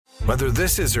Whether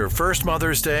this is her first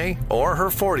Mother's Day or her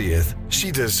 40th, she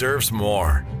deserves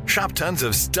more. Shop tons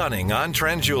of stunning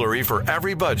on-trend jewelry for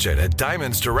every budget at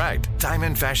Diamonds Direct.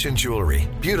 Diamond fashion jewelry,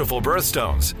 beautiful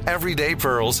birthstones, everyday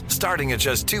pearls starting at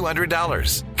just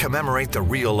 $200. Commemorate the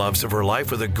real loves of her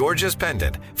life with a gorgeous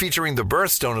pendant featuring the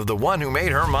birthstone of the one who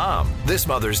made her mom. This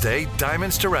Mother's Day,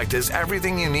 Diamonds Direct is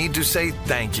everything you need to say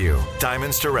thank you.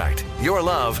 Diamonds Direct. Your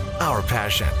love, our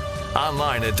passion.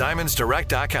 Online at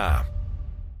diamondsdirect.com.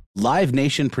 Live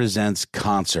Nation presents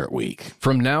Concert Week.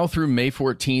 From now through May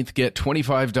 14th, get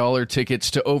 $25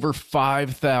 tickets to over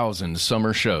 5,000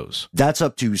 summer shows. That's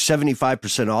up to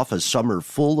 75% off a summer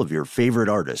full of your favorite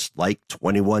artists, like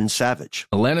 21 Savage,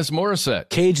 Alanis Morissette,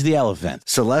 Cage the Elephant,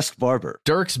 Celeste Barber,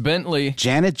 Dierks Bentley,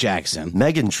 Janet Jackson,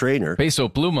 Meghan Trainor, Peso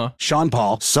Pluma, Sean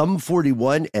Paul, Sum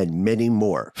 41, and many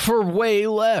more. for way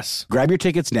less. Grab your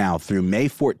tickets now through May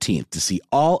 14th to see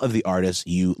all of the artists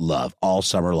you love all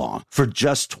summer long. For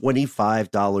just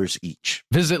 $25 each.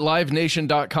 Visit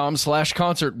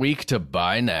livenation.com/concert week to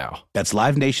buy now. That's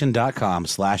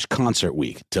livenation.com/concert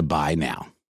week to buy now.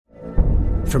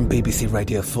 From BBC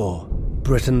Radio 4,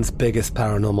 Britain's biggest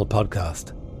paranormal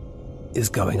podcast is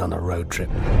going on a road trip.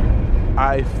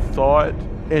 I thought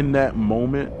in that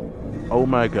moment, oh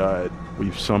my God,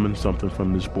 we've summoned something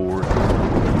from this board.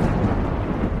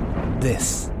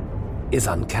 This is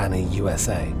Uncanny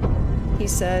USA. He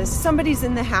says, somebody's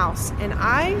in the house, and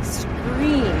I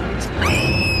screamed.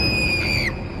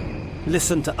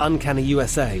 Listen to Uncanny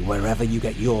USA wherever you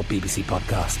get your BBC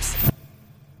podcasts,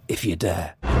 if you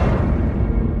dare.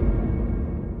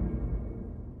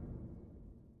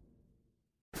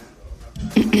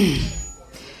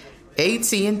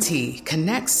 AT&T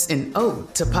connects an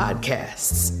ode to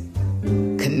podcasts.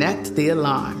 Connect the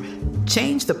alarm.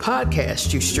 Change the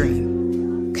podcast you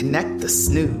stream. Connect the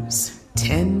snooze.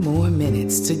 10 more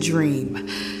minutes to dream.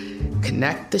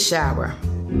 Connect the shower.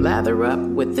 Lather up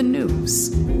with the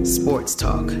news. Sports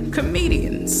talk,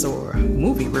 comedians, or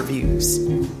movie reviews.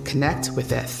 Connect with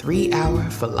that 3-hour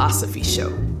philosophy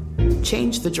show.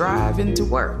 Change the drive into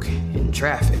work in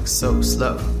traffic so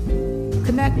slow.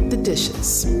 Connect the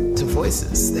dishes to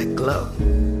voices that glow.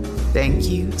 Thank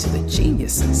you to the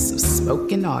geniuses of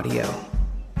spoken audio.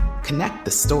 Connect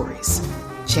the stories.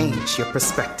 Change your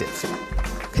perspective.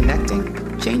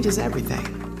 Connecting changes everything.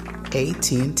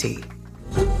 AT&T.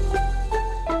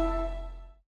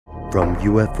 From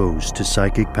UFOs to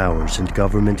psychic powers and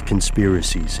government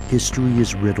conspiracies, history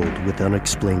is riddled with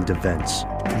unexplained events.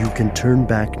 You can turn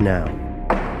back now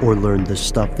or learn the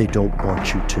stuff they don't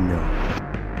want you to know.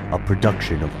 A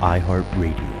production of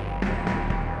iHeartRadio.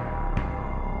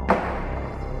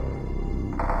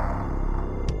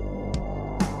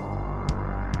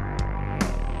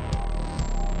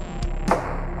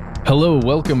 Hello,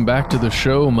 welcome back to the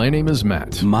show. My name is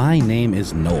Matt. My name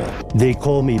is Noel. They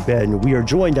call me Ben. We are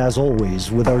joined, as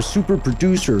always, with our super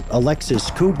producer,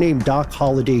 Alexis, codename Doc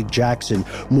Holiday Jackson.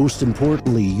 Most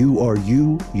importantly, you are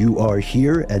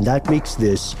here, and that makes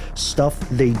this stuff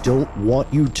they don't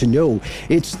want you to know.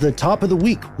 It's the top of the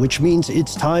week, which means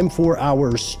it's time for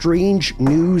our strange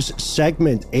news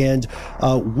segment. And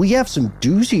we have some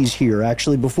doozies here,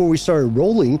 actually. Before we started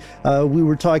rolling, we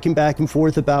were talking back and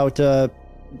forth about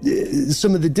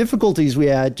some of the difficulties we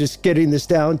had just getting this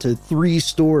down to 3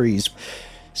 stories.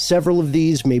 Several of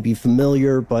these may be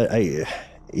familiar, but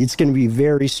it's going to be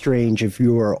very strange if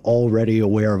you are already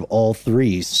aware of all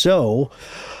 3. So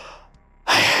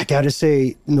I got to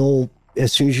say, Noel,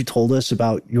 as soon as you told us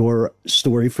about your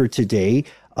story for today,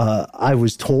 I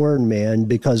was torn, man,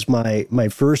 because my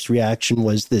first reaction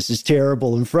was, this is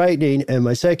terrible and frightening. And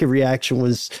my second reaction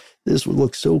was, this would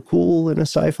look so cool in a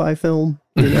sci-fi film.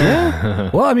 You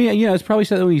know? Well, I mean, it's probably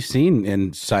something we've seen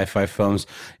in sci-fi films.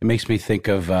 It makes me think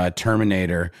of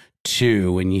Terminator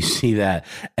 2 when you see that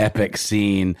epic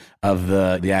scene of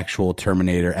the actual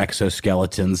Terminator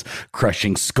exoskeletons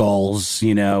crushing skulls,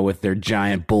 with their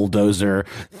giant bulldozer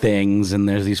things, and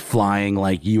there's these flying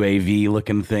like UAV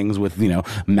looking things with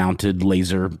mounted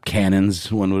laser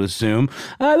cannons, one would assume.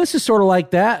 This is sort of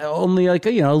like that, only like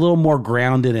a little more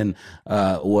grounded in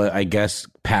what I guess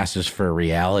passes for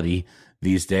reality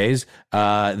these days.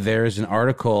 There's an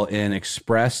article in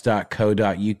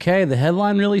express.co.uk. The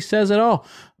headline really says it all.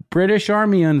 British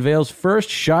Army unveils first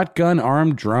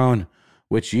shotgun-armed drone,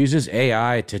 which uses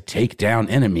AI to take down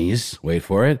enemies, wait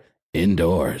for it,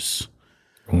 indoors.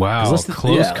 Wow,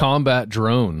 close combat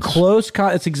drones.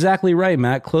 It's exactly right,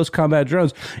 Matt. Close combat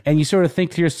drones. And you sort of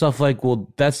think to yourself, like,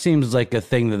 well, that seems like a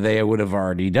thing that they would have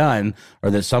already done, or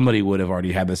that somebody would have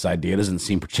already had this idea. It doesn't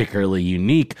seem particularly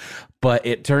unique. But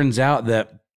it turns out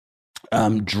that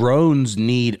drones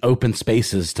need open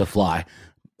spaces to fly.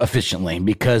 efficiently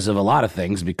because of a lot of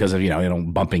things, because of,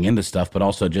 bumping into stuff, but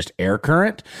also just air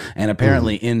current. And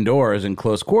apparently indoors in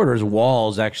close quarters,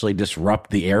 walls actually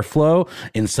disrupt the airflow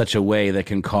in such a way that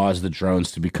can cause the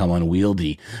drones to become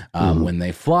unwieldy when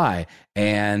they fly.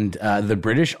 And the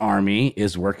British Army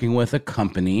is working with a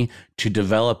company to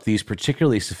develop these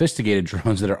particularly sophisticated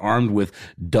drones that are armed with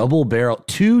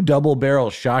two double barrel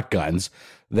shotguns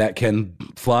that can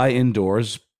fly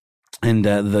indoors. And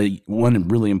the one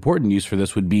really important use for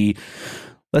this would be,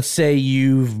 let's say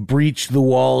you've breached the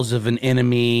walls of an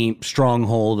enemy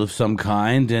stronghold of some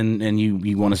kind, and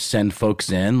you want to send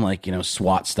folks in, like,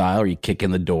 SWAT style, or you kick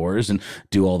in the doors and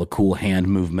do all the cool hand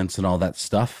movements and all that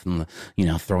stuff, and,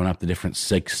 throwing up the different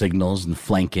signals and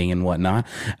flanking and whatnot.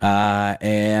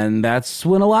 And that's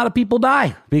when a lot of people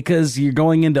die, because you're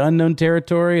going into unknown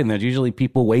territory, and there's usually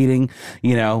people waiting,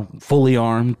 fully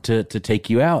armed to take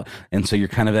you out. And so you're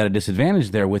kind of at a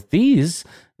disadvantage there. With these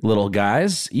little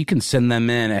guys, you can send them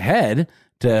in ahead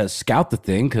to scout the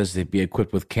thing, because they'd be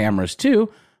equipped with cameras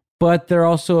too, but they're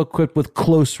also equipped with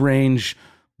close range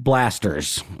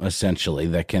blasters, essentially,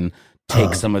 that can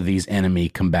take some of these enemy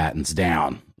combatants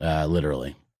down,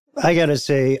 literally. I gotta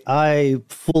say, I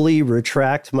fully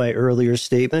retract my earlier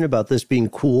statement about this being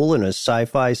cool in a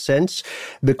sci-fi sense,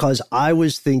 because I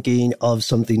was thinking of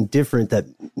something different that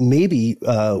maybe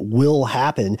will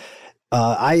happen.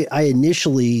 I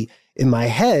initially, in my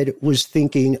head, was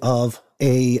thinking of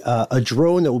a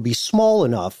drone that would be small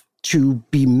enough to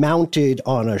be mounted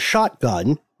on a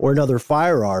shotgun or another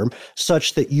firearm,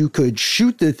 such that you could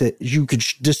shoot you could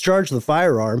discharge the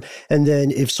firearm, and then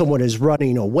if someone is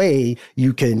running away,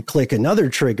 you can click another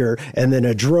trigger, and then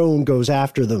a drone goes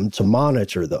after them to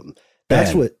monitor them.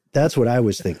 That's what I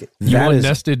was thinking. You want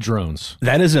nested drones.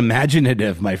 That is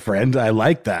imaginative, my friend. I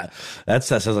like that. That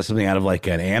sounds like something out of like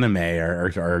an anime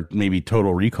or maybe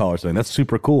Total Recall or something. That's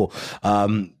super cool.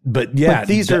 But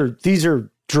these are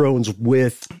drones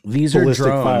with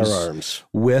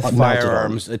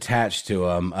firearms attached to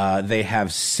them. They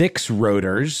have 6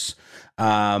 rotors.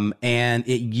 And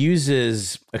it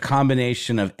uses a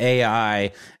combination of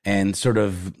AI and sort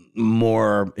of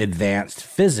more advanced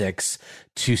physics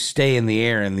to stay in the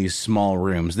air in these small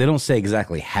rooms. They don't say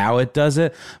exactly how it does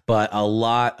it, but a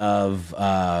lot of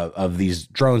these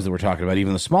drones that we're talking about,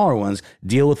 even the smaller ones,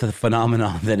 deal with a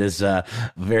phenomenon that is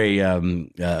very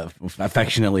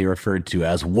affectionately referred to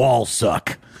as wall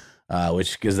suck,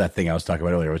 which is that thing I was talking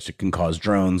about earlier, which can cause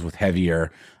drones with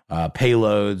heavier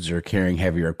payloads or carrying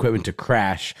heavier equipment to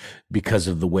crash because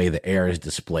of the way the air is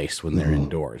displaced when they're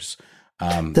indoors.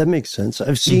 That makes sense.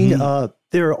 I've seen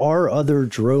there are other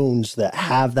drones that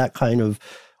have that kind of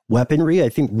weaponry. I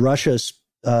think Russia,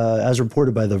 as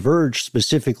reported by The Verge,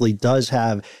 specifically does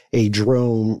have a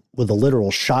drone with a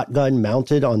literal shotgun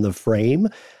mounted on the frame.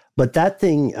 But that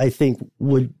thing, I think,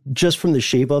 would, just from the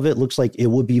shape of it, looks like it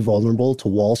would be vulnerable to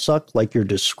wall suck, like you're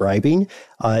describing.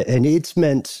 And it's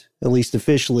meant, at least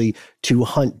officially, to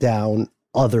hunt down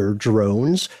other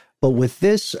drones. But with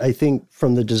this, I think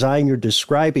from the design you're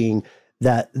describing,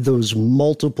 that those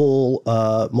multiple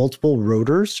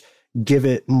rotors give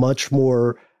it much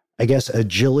more, I guess,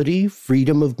 agility,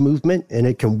 freedom of movement, and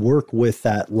it can work with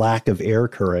that lack of air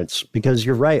currents. Because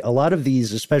you're right, a lot of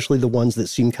these, especially the ones that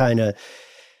seem kind of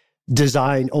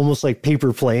designed almost like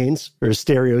paper planes or a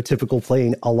stereotypical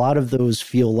plane, a lot of those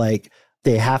feel like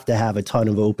they have to have a ton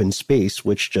of open space,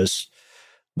 which just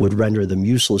would render them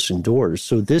useless indoors.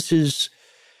 So this is,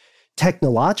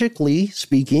 technologically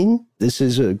speaking, this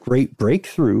is a great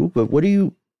breakthrough. But what do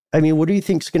you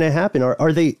think is going to happen?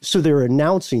 Are they, so they're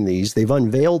announcing these, they've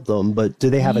unveiled them, but do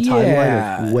they have a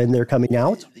timeline of when they're coming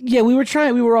out? Yeah, we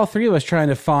were all three of us trying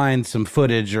to find some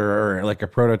footage or like a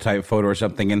prototype photo or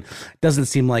something, and it doesn't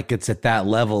seem like it's at that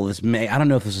level. I don't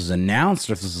know if this is announced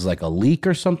or if this is like a leak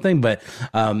or something, but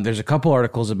there's a couple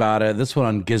articles about it. This one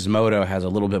on Gizmodo has a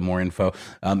little bit more info.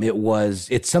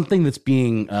 It's something that's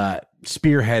being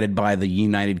spearheaded by the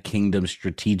United Kingdom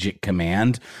Strategic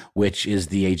Command, which is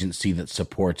the agency that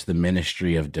supports the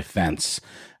Ministry of Defense.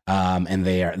 And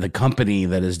they are the company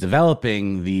that is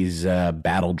developing these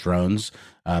battle drones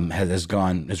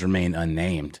has remained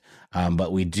unnamed.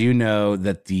 But we do know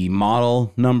that the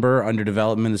model number under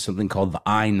development is something called the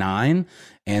I-9,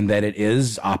 and that it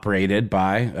is operated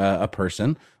by a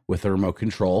person with a remote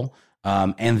control.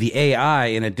 And the AI,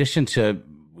 in addition to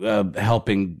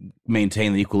helping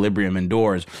maintain the equilibrium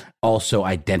indoors, also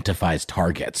identifies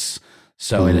targets.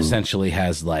 So it essentially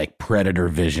has like predator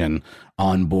vision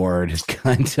on board,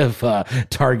 kind of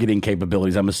targeting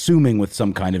capabilities. I'm assuming with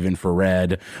some kind of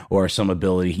infrared or some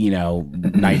ability,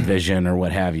 night vision or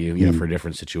what have you, for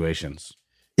different situations.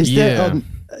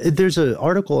 There's an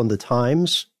article in the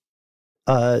Times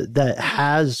that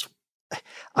has,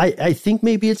 I think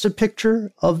maybe it's a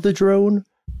picture of the drone.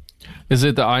 Is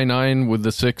it the I-9 with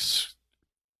the 6,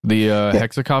 the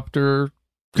hexacopter?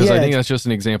 Because I think that's just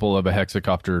an example of a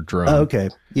hexacopter drone. Okay,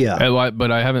 yeah.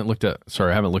 But I haven't looked at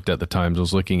the Times. I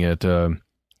was looking at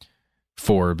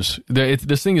Forbes.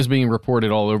 This thing is being reported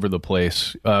all over the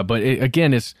place. But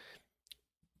it's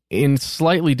in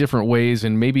slightly different ways,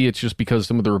 and maybe it's just because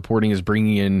some of the reporting is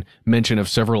bringing in mention of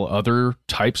several other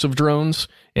types of drones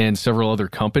and several other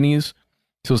companies.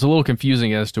 So it's a little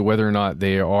confusing as to whether or not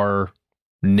they are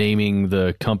naming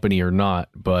the company or not.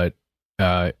 But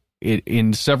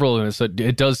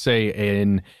it does say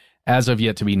an as of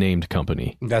yet to be named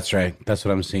company. That's right. That's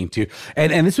what I'm seeing too.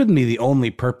 And this wouldn't be the only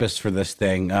purpose for this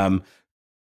thing.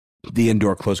 The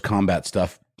indoor close combat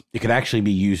stuff, it could actually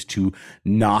be used to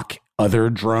knock other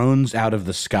drones out of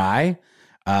the sky.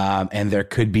 And there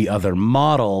could be other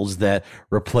models that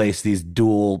replace these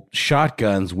dual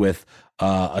shotguns with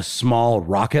a small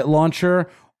rocket launcher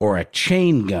or a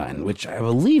chain gun, which I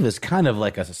believe is kind of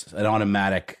like an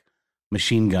automatic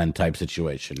machine gun type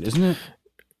situation, isn't it?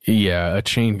 Yeah, a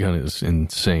chain gun is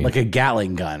insane. Like a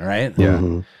Gatling gun, right? Yeah.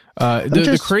 Mm-hmm.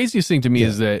 The craziest thing to me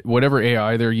is that whatever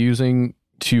AI they're using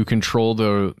to control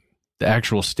the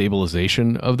actual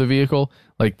stabilization of the vehicle,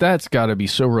 like that's got to be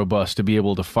so robust to be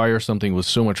able to fire something with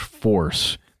so much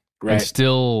force and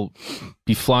still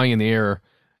be flying in the air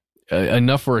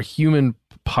enough for a human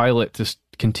pilot to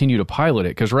continue to pilot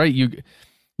it. Because you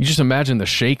just imagine the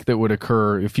shake that would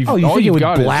occur if you would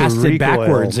blast it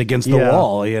backwards against the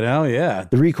wall, Yeah.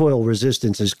 The recoil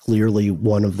resistance is clearly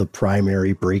one of the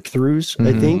primary breakthroughs,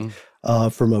 I think,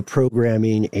 from a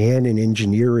programming and an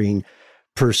engineering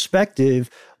perspective.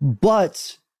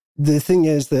 But the thing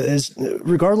is that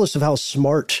regardless of how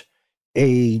smart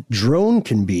a drone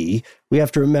can be, we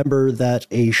have to remember that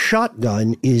a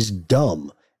shotgun is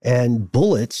dumb and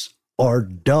bullets are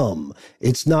dumb.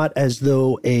 It's not as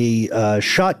though a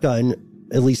shotgun,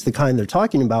 at least the kind they're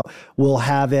talking about, will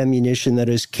have ammunition that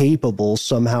is capable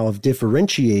somehow of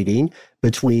differentiating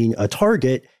between a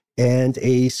target and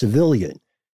a civilian.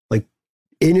 Like,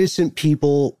 innocent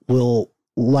people will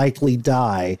likely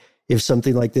die if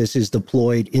something like this is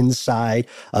deployed inside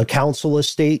a council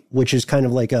estate, which is kind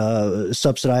of like a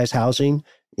subsidized housing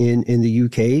in the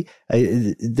UK.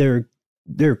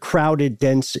 They're crowded,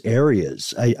 dense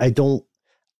areas.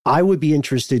 I would be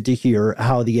interested to hear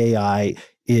how the AI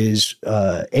is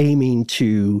aiming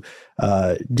to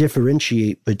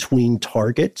differentiate between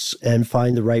targets and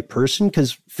find the right person,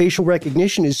 because facial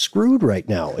recognition is screwed right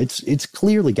now. It's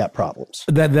clearly got problems.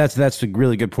 That's a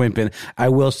really good point, Ben. I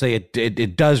will say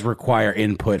it does require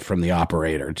input from the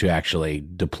operator to actually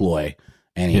deploy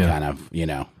any kind of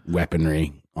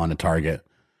weaponry on a target.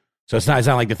 So it's not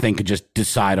like the thing could just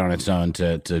decide on its own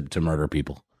to murder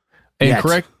people. And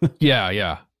correct me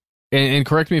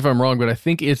if I'm wrong, but I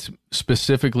think it's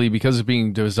specifically because it's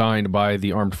being designed by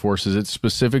the armed forces. It's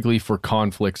specifically for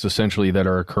conflicts essentially that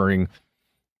are occurring,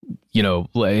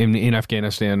 in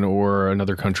Afghanistan or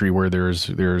another country where there's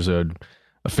an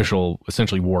official,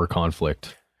 essentially war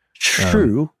conflict.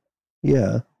 True.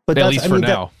 Yeah. But at least for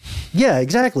now. Yeah,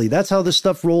 exactly. That's how this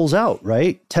stuff rolls out,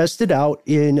 right? Tested out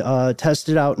in a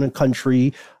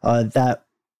country that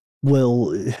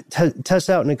will test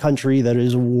out in a country that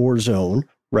is a war zone,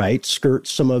 right? Skirt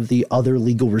some of the other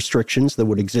legal restrictions that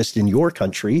would exist in your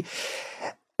country,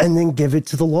 and then give it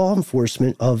to the law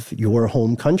enforcement of your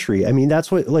home country. I mean,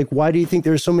 that's why do you think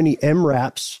there's so many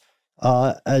MRAPs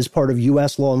as part of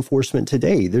U.S. law enforcement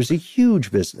today? There's a huge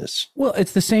business. Well,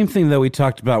 it's the same thing that we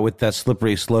talked about with that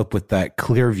slippery slope with that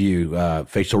Clearview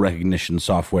facial recognition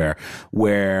software,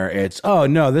 where it's, oh,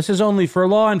 no, this is only for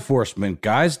law enforcement,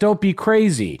 guys. Don't be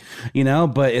crazy,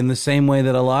 but in the same way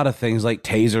that a lot of things like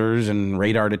tasers and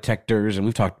radar detectors, and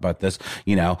we've talked about this,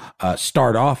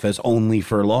 start off as only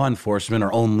for law enforcement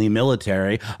or only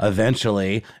military.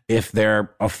 Eventually, if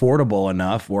they're affordable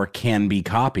enough or can be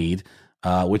copied,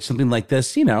 with something like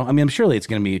this, I'm surely it's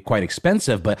going to be quite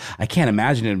expensive, but I can't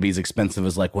imagine it would be as expensive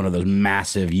as like one of those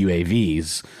massive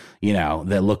UAVs,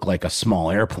 that look like a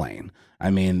small airplane. I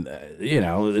mean,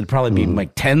 it'd probably be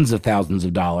like tens of thousands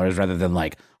of dollars rather than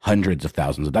like hundreds of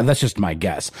thousands of dollars. That's just my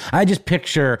guess. I just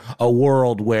picture a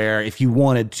world where if you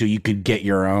wanted to, you could get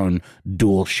your own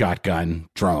dual shotgun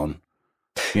drone.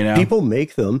 People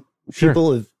make them. Sure.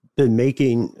 People have been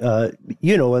making,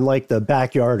 in like the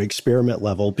backyard experiment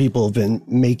level, people have been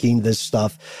making this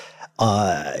stuff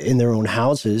in their own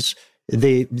houses.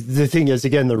 the thing is,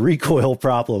 again, the recoil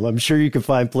problem. I'm sure you can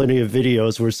find plenty of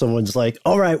videos where someone's like,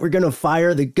 all right, we're going to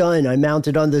fire the gun I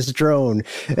mounted on this drone.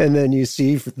 And then you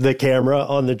see the camera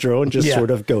on the drone just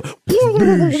sort of go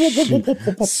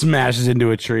smashes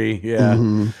into a tree.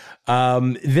 Yeah.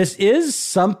 This is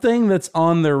something that's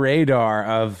on the radar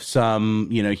of some,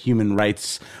 human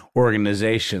rights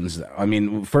organizations. I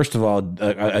mean, first of all,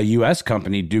 a U.S.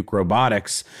 company, Duke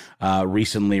Robotics,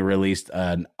 recently released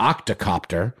an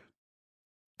octocopter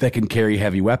that can carry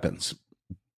heavy weapons.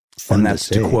 And that's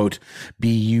to quote, be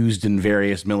used in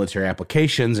various military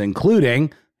applications,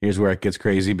 including, here's where it gets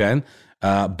crazy, Ben,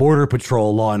 border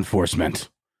patrol law enforcement,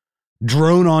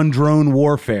 drone-on-drone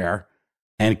warfare,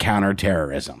 and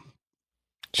counterterrorism.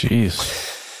 Jeez.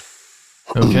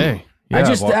 Okay.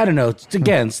 Yeah, I don't know. It's,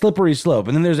 again, slippery slope.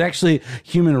 And then there's actually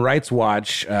Human Rights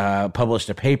Watch published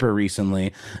a paper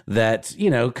recently that,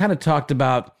 kind of talked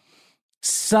about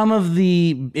some of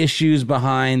the issues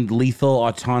behind lethal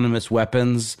autonomous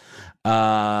weapons,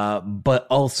 but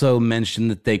also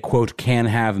mentioned that they, quote, can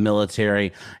have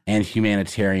military and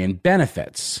humanitarian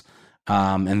benefits.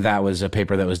 And that was a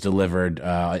paper that was delivered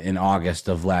in August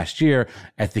of last year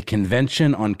at the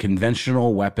Convention on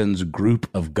Conventional Weapons Group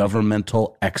of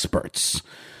Governmental Experts.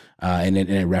 And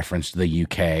it referenced the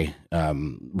UK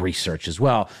research as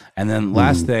well. And then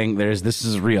last thing, this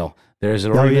is real. There's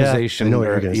an organization. I know what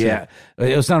you're going to say.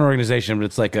 It's not an organization, but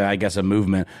it's like, I guess, a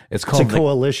movement. It's called a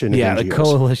coalition. The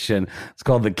coalition. It's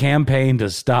called the Campaign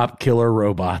to Stop Killer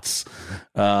Robots.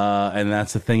 And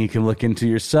that's a thing you can look into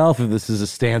yourself. If this is a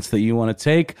stance that you want to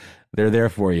take, they're there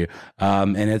for you.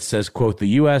 And it says, quote, the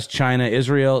U.S., China,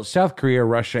 Israel, South Korea,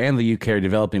 Russia, and the U.K. are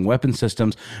developing weapon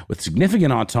systems with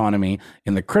significant autonomy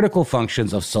in the critical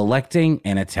functions of selecting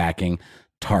and attacking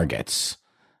targets.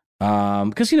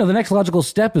 Because, the next logical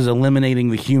step is eliminating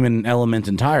the human element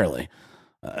entirely.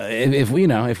 If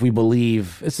we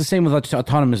believe, it's the same with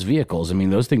autonomous vehicles. I mean,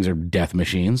 those things are death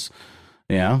machines.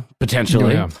 Yeah,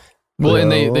 potentially. Yeah. Well,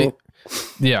 and they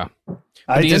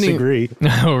I disagree.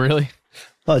 Oh, really?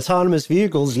 Autonomous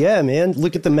vehicles, yeah, man.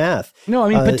 Look at the math. No, I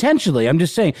mean, potentially. I'm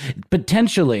just saying,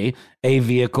 potentially, a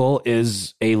vehicle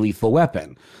is a lethal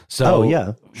weapon. So,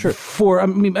 yeah, sure.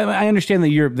 I understand that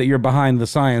you're behind the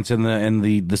science and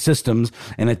the systems,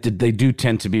 and they do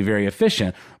tend to be very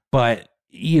efficient. But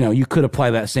you could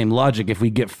apply that same logic if we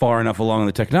get far enough along in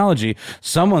the technology.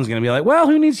 Someone's going to be like, well,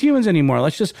 who needs humans anymore?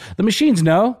 The machines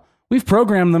know. We've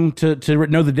programmed them to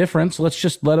know the difference. Let's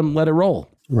just let it roll.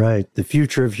 Right. The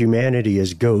future of humanity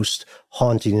is ghost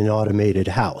haunting an automated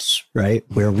house, right?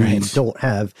 Where we don't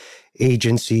have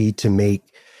agency to make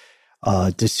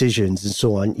decisions and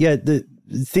so on. Yeah. The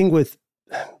thing with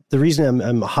the reason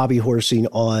I'm hobby horsing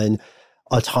on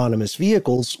autonomous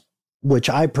vehicles, which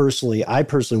I personally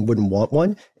wouldn't want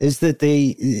one, is that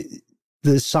the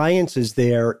science is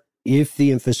there. If the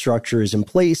infrastructure is in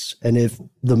place and if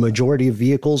the majority of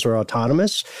vehicles are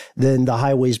autonomous, then the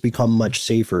highways become much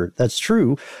safer. That's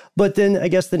true. But then I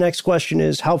guess the next question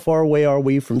is, how far away are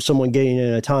we from someone getting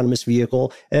an autonomous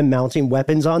vehicle and mounting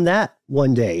weapons on that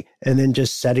one day and then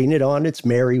just setting it on its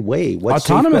merry way?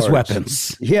 Autonomous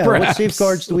weapons. Yeah. Perhaps. What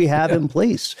safeguards do we have in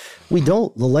place? We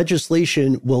don't. The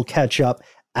legislation will catch up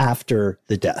after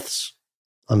the deaths,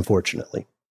 unfortunately.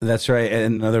 That's right.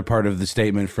 And another part of the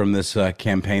statement from this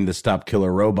campaign to stop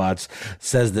killer robots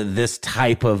says that this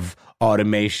type of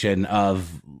automation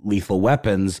of lethal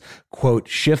weapons, quote,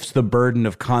 shifts the burden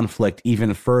of conflict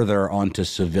even further onto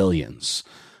civilians,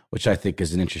 which I think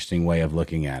is an interesting way of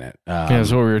looking at it.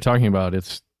 That's what we were talking about.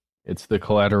 It's the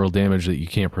collateral damage that you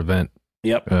can't prevent.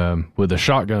 Yep. With a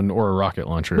shotgun or a rocket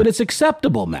launcher. But it's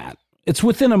acceptable, Matt. It's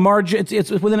within a margin. It's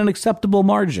within an acceptable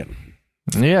margin.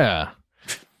 Yeah.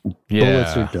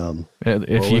 Bullets are dumb.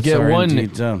 If you get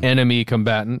one enemy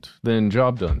combatant, then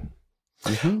job done.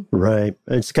 Mm-hmm. Right.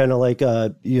 It's kind of like,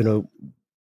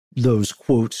 those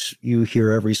quotes you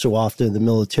hear every so often in the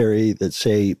military that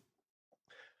say,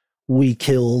 we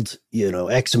killed,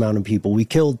 X amount of people. We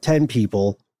killed 10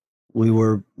 people. We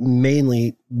were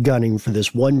mainly gunning for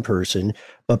this one person,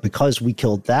 but because we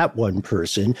killed that one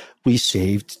person, we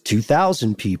saved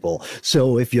 2,000 people.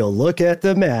 So if you look at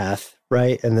the math,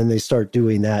 right, and then they start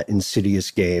doing that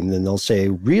insidious game, then they'll say,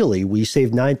 really, we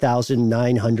saved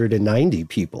 9,990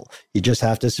 people. You just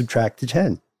have to subtract the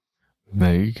 10.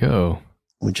 There you go.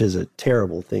 Which is a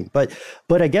terrible thing. But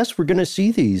I guess we're going to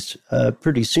see these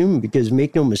pretty soon, because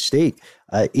make no mistake,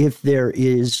 if there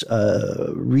is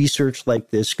research like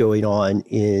this going on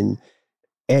in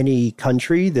any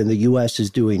country, then the U.S. is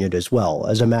doing it as well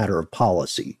as a matter of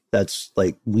policy. That's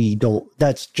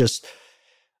just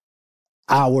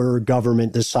our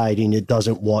government deciding it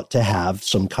doesn't want to have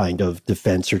some kind of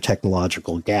defense or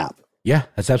technological gap. Yeah,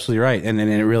 that's absolutely right. And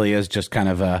it really is just kind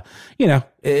of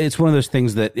it's one of those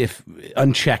things that if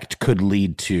unchecked could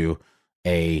lead to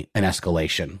an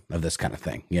escalation of this kind of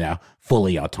thing,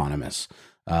 fully autonomous.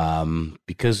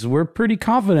 Because we're pretty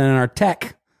confident in our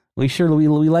tech. We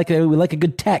like a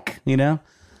good tech, Yeah.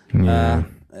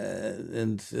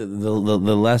 And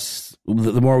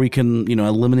the more we can,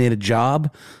 eliminate a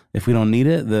job if we don't need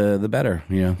it, the better,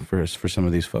 for some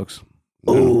of these folks.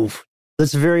 Oh,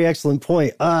 that's a very excellent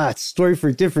point. It's a story for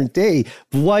a different day.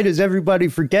 But why does everybody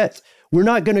forget? We're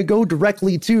not going to go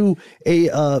directly to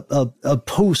a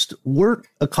post-work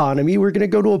economy. We're going to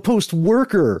go to a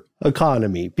post-worker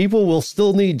economy. People will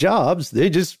still need jobs. They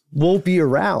just won't be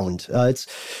around.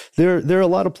 There are a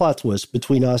lot of plot twists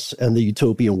between us and the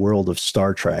utopian world of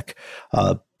Star Trek.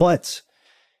 But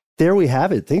there we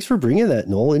have it. Thanks for bringing that,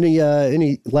 Noel.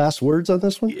 Any last words on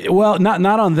this one? Well, not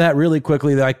on that. Really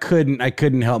quickly, though, I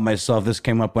couldn't help myself. This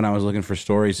came up when I was looking for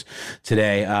stories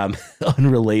today,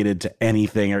 unrelated to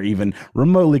anything or even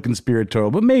remotely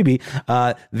conspiratorial, but maybe.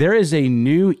 There is a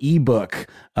new ebook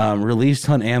released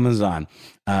on Amazon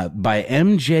by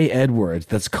MJ Edwards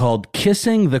that's called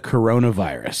 "Kissing the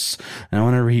Coronavirus." And I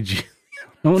want to read you.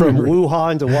 From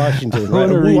Wuhan to Washington, right?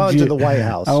 Wuhan to the White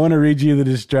House. I want to read you the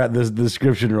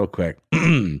description real quick.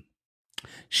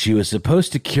 She was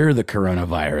supposed to cure the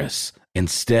coronavirus.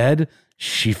 Instead,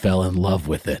 she fell in love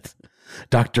with it.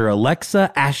 Dr.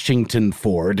 Alexa Ashington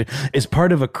Ford is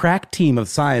part of a crack team of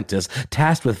scientists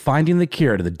tasked with finding the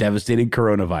cure to the devastating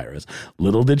coronavirus.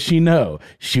 Little did she know,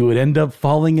 she would end up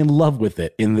falling in love with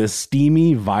it in this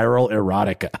steamy viral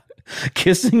erotica.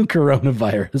 Kissing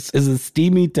Coronavirus is a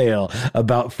steamy tale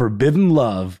about forbidden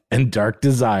love and dark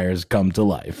desires come to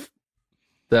life.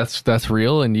 That's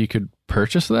real, and you could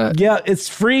purchase that? Yeah, it's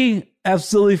free,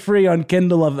 absolutely free on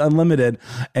Kindle Unlimited,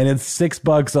 and it's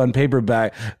 $6 on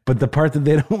paperback. But the part that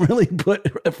they don't really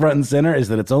put front and center is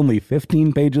that it's only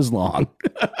 15 pages long.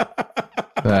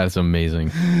 That's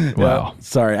amazing. Wow.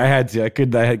 Sorry, I had to. I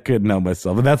couldn't help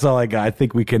myself. But that's all I got. I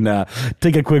think we can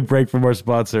take a quick break from our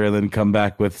sponsor and then come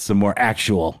back with some more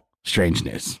actual strange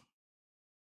news.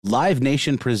 Live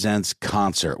Nation presents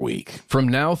Concert Week. From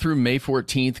now through May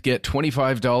 14th, get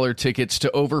 $25 tickets to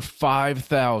over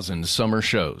 5,000 summer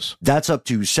shows. That's up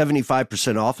to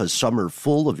 75% off a summer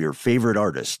full of your favorite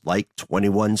artists, like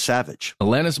 21 Savage,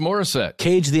 Alanis Morissette,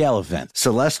 Cage the Elephant,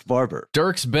 Celeste Barber,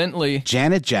 Dierks Bentley,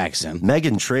 Janet Jackson,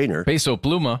 Meghan Trainor, Peso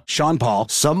Pluma, Sean Paul,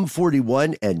 Sum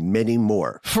 41, and many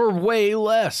more. For way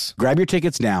less. Grab your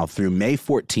tickets now through May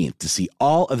 14th to see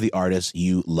all of the artists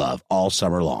you love all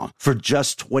summer long. For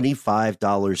just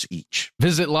 $25 each.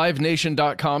 Visit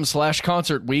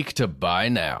livenation.com/Concert Week to buy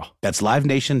now. That's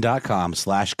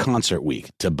livenation.com/Concert Week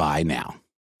to buy now.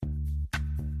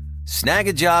 Snag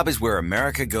a Job is where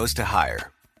America goes to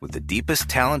hire, with the deepest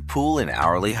talent pool in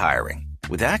hourly hiring.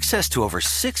 With access to over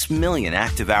 6 million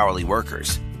active hourly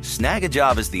workers, Snag a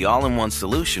Job is the all-in-one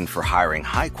solution for hiring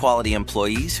high-quality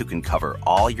employees who can cover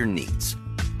all your needs.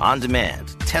 On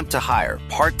demand, temp to hire,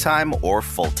 part-time or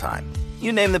full-time.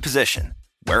 You name the position.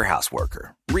 Warehouse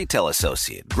worker, retail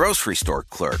associate, grocery store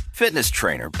clerk, fitness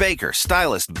trainer, baker,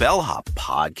 stylist, bellhop,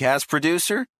 podcast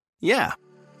producer? Yeah,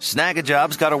 Snag a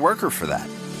Job's got a worker for that.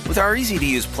 With our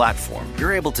easy-to-use platform,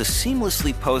 you're able to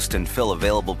seamlessly post and fill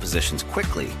available positions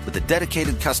quickly with a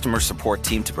dedicated customer support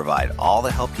team to provide all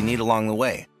the help you need along the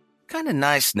way. Kind of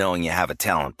nice knowing you have a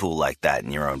talent pool like that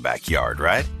in your own backyard,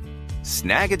 right?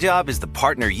 Snag a Job is the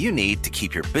partner you need to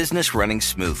keep your business running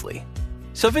smoothly.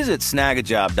 So visit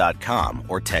snagajob.com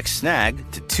or text snag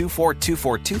to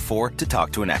 242424 to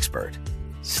talk to an expert.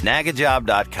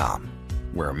 Snagajob.com,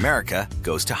 where America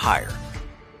goes to hire.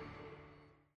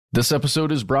 This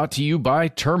episode is brought to you by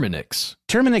Terminix.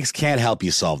 Terminix can't help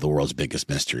you solve the world's biggest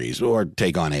mysteries or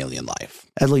take on alien life.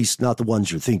 At least not the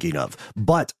ones you're thinking of.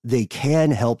 But they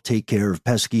can help take care of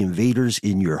pesky invaders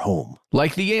in your home.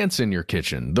 Like the ants in your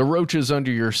kitchen, the roaches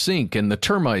under your sink, and the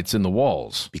termites in the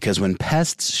walls. Because when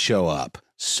pests show up,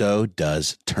 so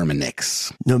does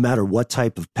Terminix. No matter what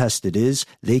type of pest it is,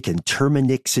 they can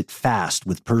Terminix it fast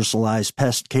with personalized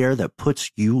pest care that puts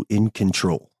you in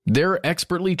control. Their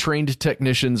expertly trained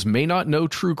technicians may not know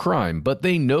true crime, but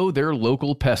they know their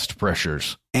local pest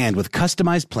pressures. And with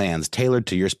customized plans tailored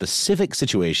to your specific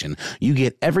situation, you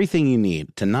get everything you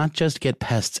need to not just get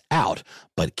pests out,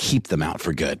 but keep them out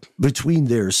for good. Between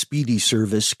their speedy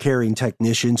service, caring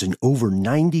technicians, and over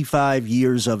 95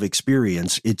 years of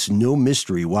experience, it's no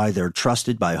mystery why they're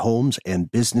trusted by homes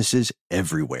and businesses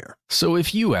everywhere. So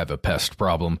if you have a pest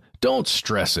problem, don't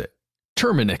stress it.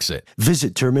 Terminix it.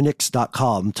 Visit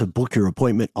Terminix.com to book your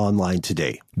appointment online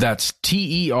today. That's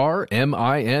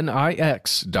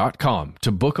TERMINIX.com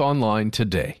to book online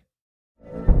today.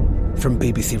 From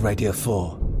BBC Radio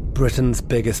 4, Britain's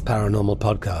biggest paranormal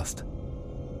podcast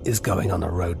is going on a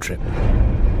road trip.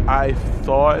 I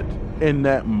thought in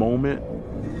that moment,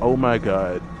 oh my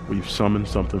God, we've summoned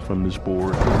something from this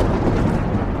board.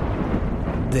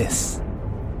 This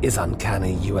is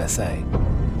Uncanny USA.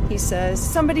 He says,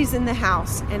 somebody's in the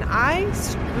house, and I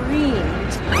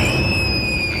screamed.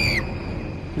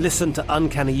 Listen to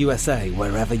Uncanny USA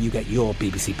wherever you get your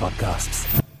BBC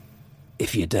podcasts,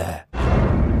 if you dare.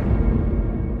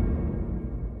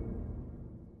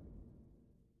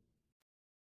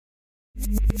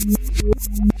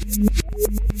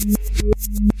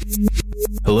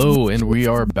 Hello, and we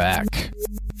are back.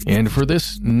 And for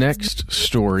this next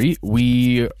story,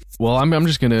 I'm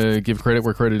just going to give credit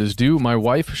where credit is due. My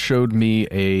wife showed me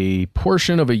a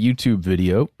portion of a YouTube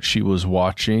video she was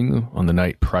watching on the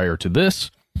night prior to this,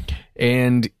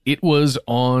 and it was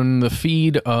on the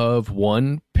feed of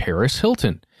one Paris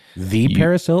Hilton. The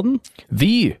Paris Hilton?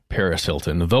 The Paris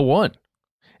Hilton, the one.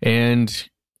 And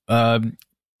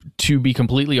to be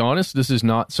completely honest, this is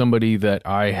not somebody that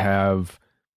I have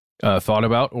thought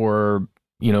about or,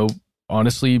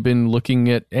 honestly been looking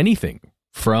at anything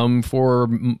from for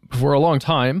a long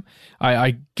time.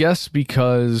 I guess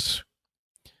because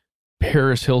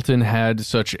Paris Hilton had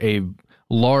such a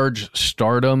large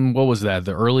stardom. What was that?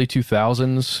 The early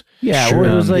 2000s? Yeah, Sure.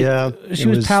 it was like she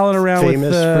was palling around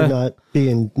famous with for not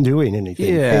doing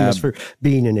anything. Yeah. Famous for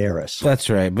being an heiress. That's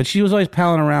right. But she was always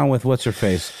palling around with what's her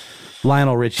face?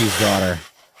 Lionel Richie's daughter.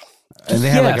 And they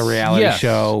had like a reality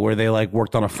show where they like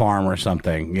worked on a farm or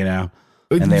something, And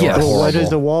they were horrible. What did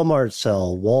the Walmart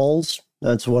sell? Walls?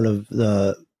 That's one of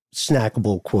the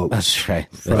snackable quotes. That's right.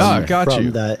 From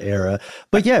that era.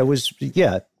 But yeah, it was,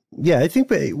 I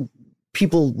think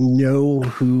people know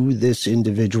who this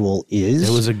individual is.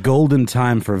 It was a golden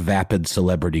time for vapid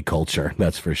celebrity culture.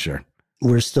 That's for sure.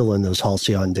 We're still in those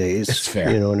halcyon days. It's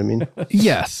fair. You know what I mean?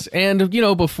 Yes. And,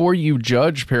 before you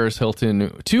judge Paris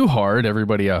Hilton too hard,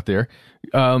 everybody out there,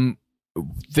 I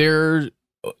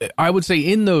would say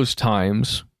in those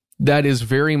times, that is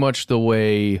very much the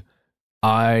way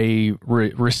I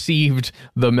received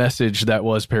the message that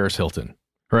was Paris Hilton,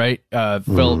 right?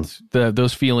 Felt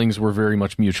those feelings were very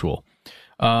much mutual.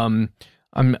 I'm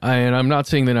not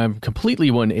saying that I'm completely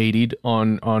 180'd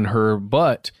on her,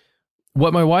 but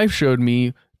what my wife showed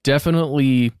me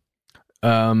definitely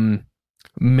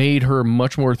made her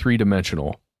much more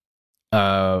three-dimensional,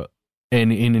 and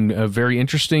in a very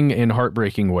interesting and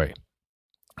heartbreaking way.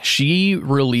 She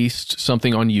released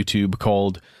something on YouTube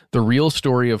called The Real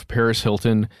Story of Paris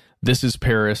Hilton, This Is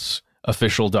Paris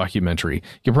Official Documentary. You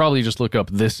can probably just look up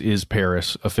This Is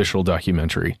Paris Official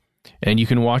Documentary, and you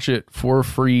can watch it for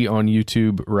free on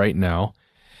YouTube right now.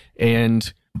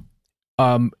 And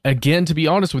again, to be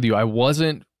honest with you, I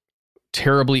wasn't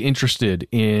terribly interested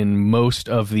in most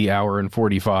of the hour and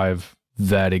 45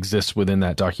 that exists within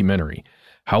that documentary.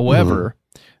 However,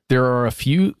 there are a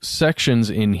few sections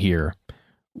in here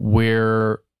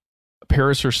where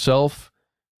Paris herself,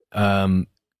 and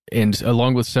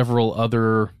along with several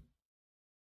other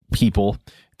people,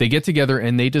 they get together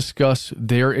and they discuss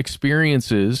their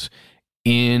experiences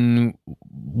in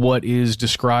what is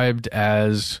described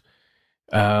as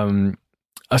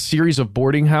a series of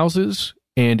boarding houses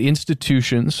and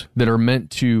institutions that are meant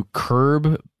to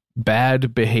curb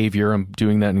bad behavior, I'm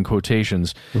doing that in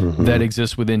quotations, that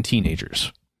exist within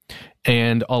teenagers.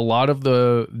 And a lot of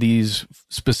these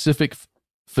specific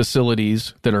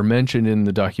facilities that are mentioned in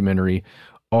the documentary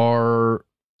are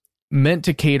meant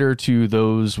to cater to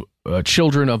those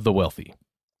children of the wealthy.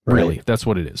 Really, Right. that's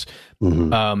what it is.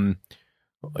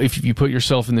 If you put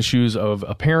yourself in the shoes of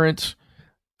a parent,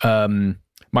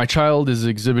 my child is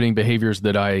exhibiting behaviors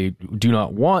that I do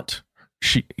not want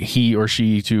he or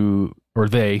she to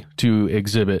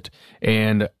exhibit,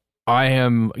 and I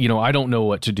am, I don't know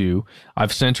what to do.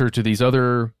 I've sent her to these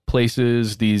other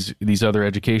places, these other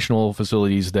educational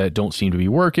facilities that don't seem to be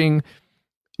working.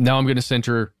 Now I'm going to send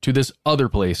her to this other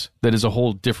place that is a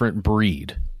whole different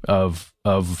breed of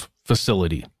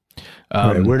facility.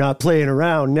 Right. We're not playing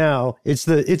around now. It's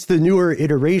the newer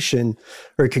iteration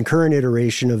or concurrent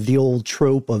iteration of the old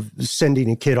trope of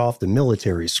sending a kid off to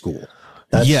military school.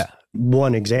 That's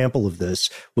one example of this,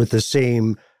 with the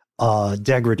same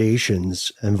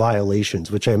degradations and violations,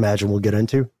 which I imagine we'll get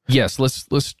into. Yes,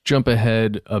 let's jump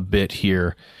ahead a bit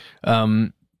here.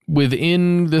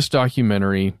 Within this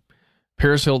documentary,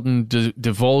 Paris Hilton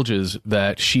divulges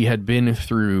that she had been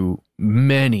through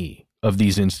many of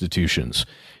these institutions.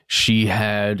 She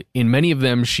had, in many of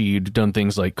them, she'd done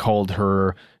things like called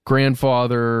her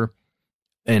grandfather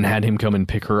and had him come and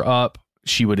pick her up.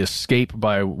 She would escape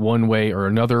by one way or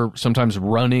another, sometimes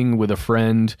running with a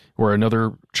friend or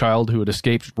another child who had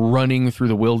escaped, running through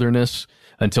the wilderness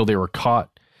until they were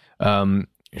caught.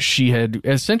 She had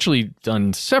essentially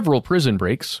done several prison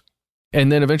breaks,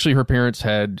 and then eventually her parents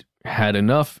had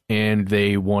enough, and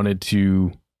they wanted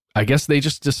to, I guess they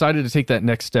just decided to take that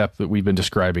next step that we've been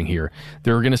describing here.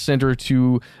 They were going to send her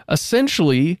to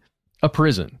essentially a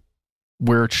prison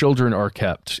where children are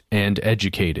kept and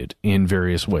educated in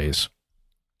various ways.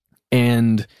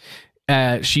 And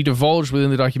she divulged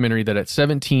within the documentary that at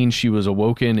 17, she was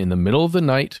awoken in the middle of the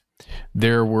night.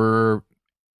 There were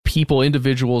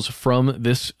individuals from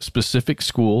this specific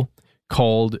school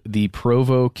called the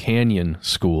Provo Canyon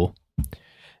School.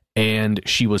 And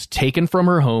she was taken from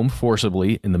her home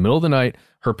forcibly in the middle of the night.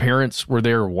 Her parents were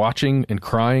there watching and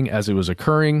crying as it was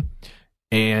occurring.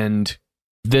 And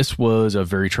this was a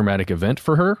very traumatic event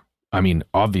for her. I mean,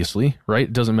 obviously, right?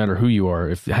 It doesn't matter who you are.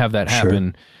 If you have that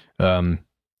happen,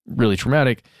 really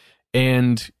traumatic.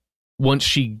 And once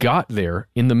she got there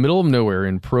in the middle of nowhere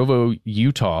in Provo,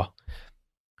 Utah,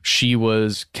 she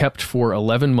was kept for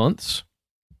 11 months.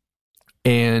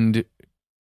 And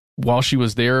while she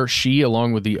was there, she,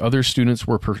 along with the other students,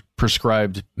 were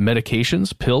prescribed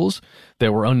medications, pills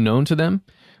that were unknown to them.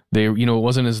 They, it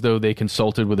wasn't as though they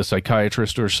consulted with a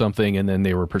psychiatrist or something and then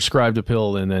they were prescribed a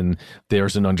pill and then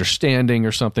there's an understanding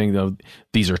or something. Though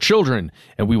these are children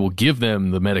and we will give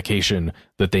them the medication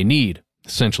that they need,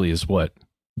 essentially is what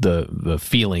the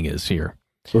feeling is here.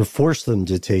 Or force them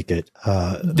to take it.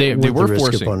 They were the risk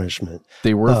forcing of punishment.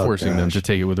 They were forcing them to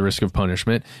take it with the risk of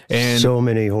punishment. And so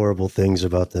many horrible things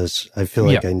about this. I feel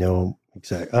like I know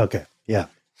exactly. Okay, yeah.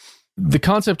 The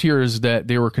concept here is that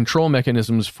there were control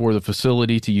mechanisms for the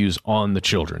facility to use on the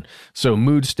children. So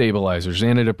mood stabilizers,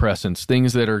 antidepressants,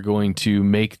 things that are going to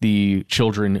make the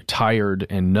children tired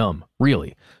and numb,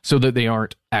 really, so that they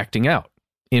aren't acting out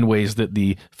in ways that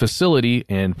the facility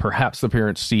and perhaps the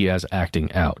parents see as acting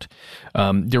out.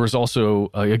 There was also,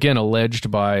 again,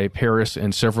 alleged by Paris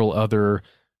and several other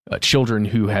children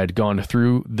who had gone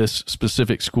through this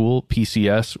specific school,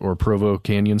 PCS or Provo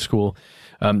Canyon School.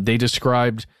 They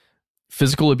described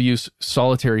physical abuse,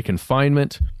 solitary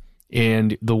confinement,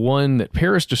 and the one that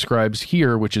Paris describes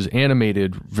here, which is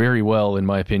animated very well, in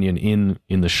my opinion,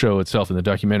 in the show itself, in the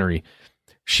documentary,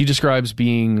 she describes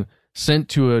being sent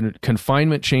to a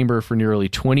confinement chamber for nearly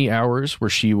 20 hours where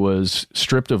she was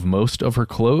stripped of most of her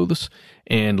clothes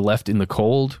and left in the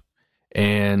cold.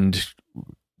 And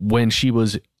when she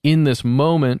was in this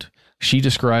moment, she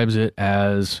describes it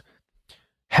as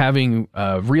having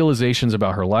realizations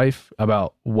about her life,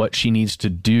 about what she needs to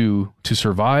do to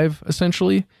survive,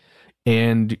 essentially.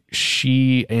 And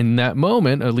she, in that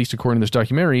moment, at least according to this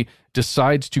documentary,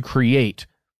 decides to create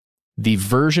the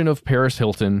version of Paris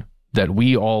Hilton that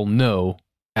we all know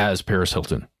as Paris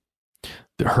Hilton.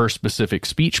 Her specific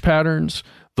speech patterns,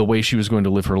 the way she was going to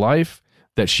live her life,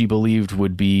 that she believed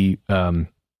would be,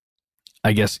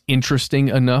 I guess, interesting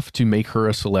enough to make her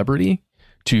a celebrity,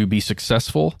 to be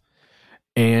successful.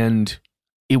 And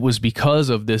it was because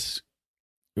of this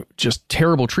just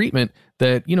terrible treatment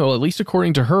that, at least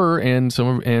according to her and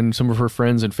some of her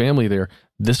friends and family there,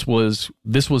 this was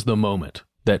the moment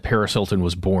that Paris Hilton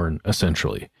was born,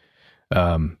 essentially.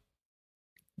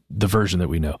 The version that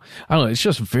we know. I don't know. It's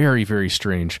just very, very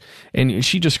strange. And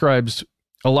she describes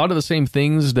a lot of the same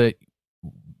things that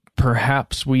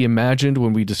perhaps we imagined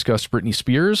when we discussed Britney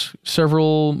Spears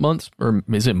several months, or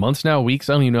is it months now, weeks?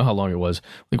 I don't even know how long it was.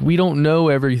 Like, we don't know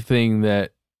everything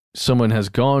that someone has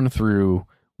gone through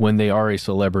when they are a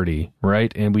celebrity,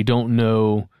 right? And we don't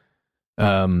know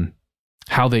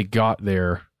how they got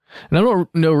there. And I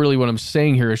don't know really what I'm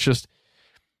saying here. It's just,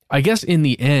 I guess in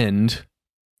the end,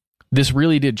 this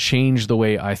really did change the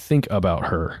way I think about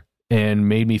her and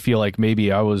made me feel like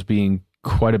maybe I was being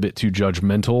quite a bit too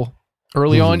judgmental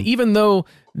early on, even though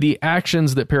the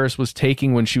actions that Paris was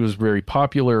taking when she was very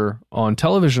popular on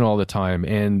television all the time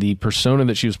and the persona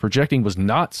that she was projecting was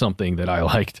not something that I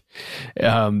liked.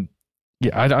 I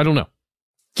don't know.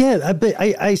 Yeah, but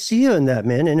I see you in that,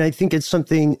 man. And I think it's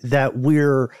something that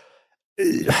we're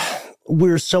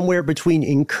somewhere between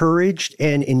encouraged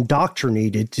and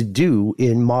indoctrinated to do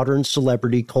in modern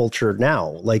celebrity culture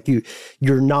now. Like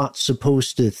you're not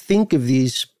supposed to think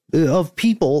of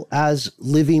people as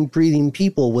living, breathing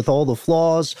people with all the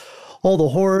flaws, all the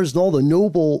horrors, and all the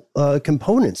noble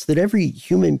components that every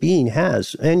human being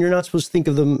has. And you're not supposed to think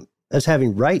of them as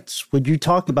having rights. When you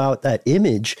talk about that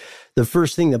image, the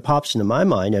first thing that pops into my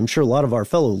mind, I'm sure a lot of our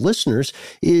fellow listeners,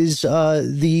 is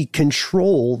the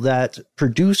control that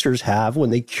producers have when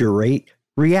they curate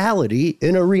reality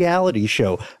in a reality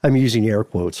show. I'm using air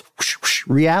quotes,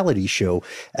 reality show.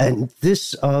 And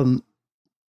this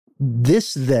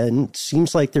then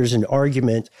seems like there's an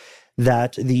argument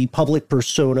that the public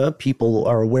persona people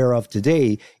are aware of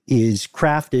today is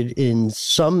crafted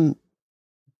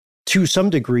to some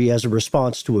degree as a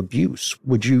response to abuse.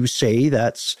 Would you say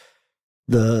that's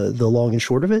the long and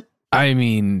short of it? I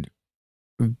mean,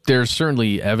 there's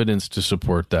certainly evidence to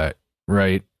support that,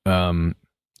 right?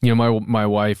 My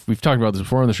wife, we've talked about this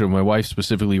before on the show, my wife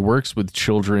specifically works with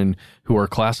children who are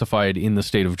classified in the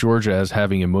state of Georgia as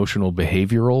having emotional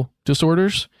behavioral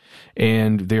disorders.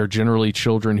 And they are generally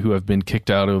children who have been kicked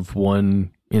out of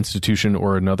one institution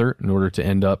or another in order to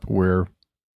end up where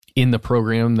in the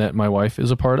program that my wife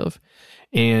is a part of.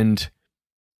 And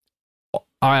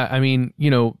I mean,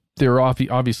 there are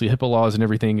obviously HIPAA laws and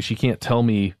everything. She can't tell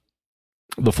me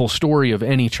the full story of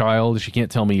any child. She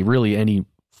can't tell me really any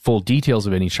full details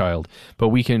of any child, but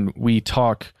we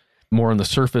talk more on the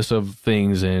surface of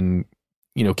things and,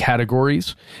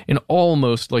 categories. And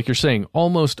almost, like you're saying,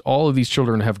 almost all of these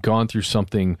children have gone through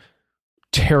something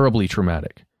terribly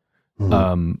traumatic.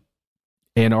 Mm-hmm.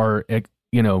 And are,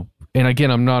 and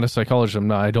again, I'm not a psychologist.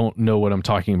 I don't know what I'm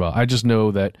talking about. I just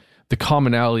know that the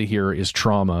commonality here is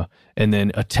trauma, and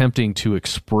then attempting to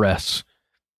express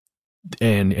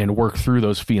and work through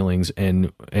those feelings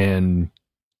and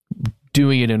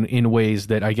doing it in ways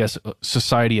that I guess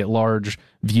society at large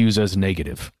views as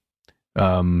negative.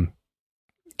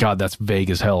 God, that's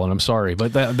vague as hell, and I'm sorry,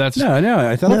 but that's no.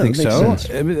 I don't think so. I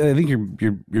think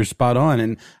you're spot on,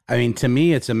 and I mean, to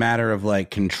me, it's a matter of like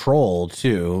control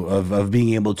too, of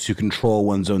being able to control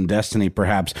one's own destiny,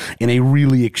 perhaps in a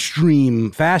really extreme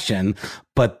fashion,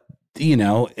 but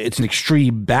it's an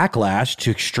extreme backlash to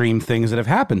extreme things that have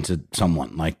happened to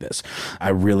someone like this.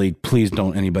 Please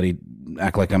don't anybody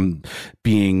act like I'm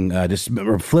being just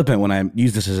flippant when I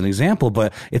use this as an example,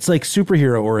 but it's like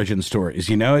superhero origin stories.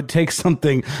 It takes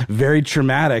something very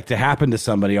traumatic to happen to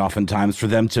somebody oftentimes for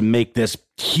them to make this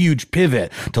huge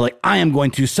pivot to like, I am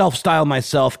going to self-style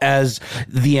myself as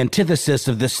the antithesis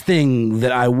of this thing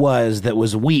that I was, that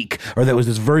was weak, or that was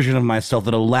this version of myself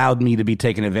that allowed me to be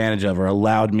taken advantage of or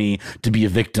allowed me to be a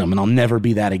victim, and I'll never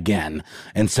be that again.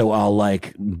 And so I'll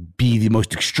like be the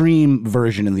most extreme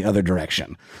version in the other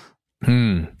direction.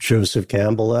 Joseph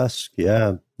Campbell-esque,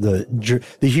 yeah. The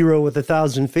hero with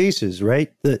 1,000 faces,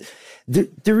 right?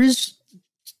 There is,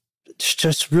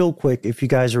 just real quick, if you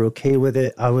guys are okay with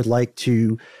it, I would like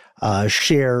to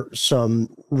share some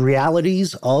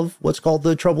realities of what's called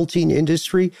the troubled teen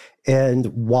industry and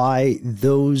why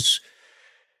those,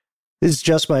 this is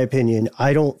just my opinion,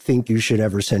 I don't think you should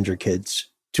ever send your kids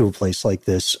to a place like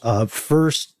this.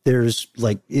 First, there's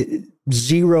like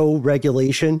zero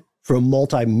regulation for a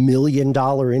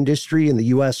multi-million-dollar industry in the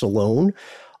U.S. alone.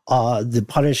 The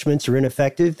punishments are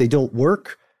ineffective. They don't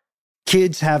work.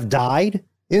 Kids have died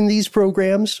in these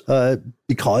programs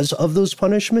because of those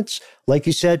punishments. Like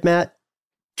you said, Matt,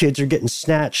 kids are getting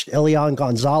snatched Elian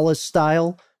Gonzalez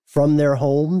style from their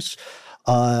homes.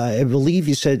 I believe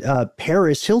you said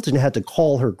Paris Hilton had to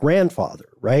call her grandfather,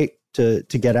 right, to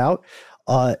get out.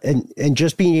 And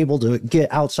just being able to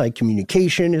get outside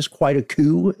communication is quite a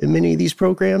coup in many of these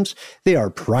programs. They are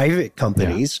private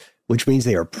companies, which means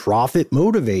they are profit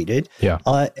motivated. Yeah.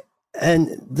 And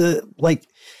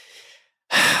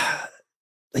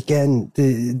again,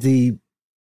 the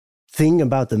thing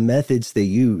about the methods they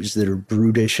use that are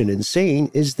brutish and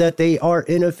insane is that they are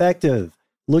ineffective.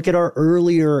 Look at our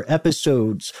earlier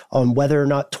episodes on whether or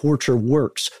not torture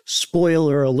works.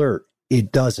 Spoiler alert,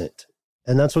 it doesn't.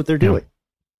 And that's what they're doing.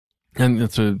 And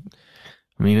it's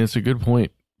a good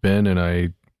point, Ben, and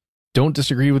I don't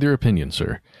disagree with your opinion,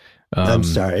 sir. I'm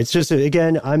sorry. It's just,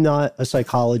 again, I'm not a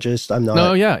psychologist. I'm not.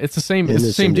 No, yeah, it's the same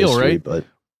deal, right? But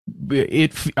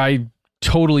I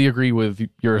totally agree with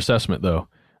your assessment, though.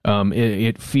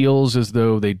 It feels as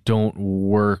though they don't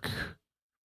work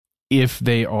if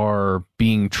they are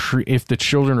if the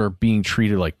children are being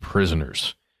treated like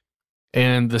prisoners.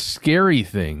 And the scary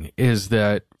thing is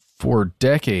that for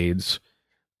decades,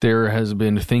 there has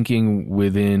been thinking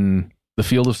within the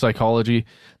field of psychology.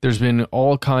 There's been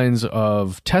all kinds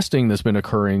of testing that's been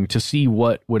occurring to see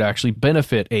what would actually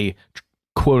benefit a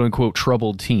quote unquote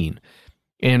troubled teen.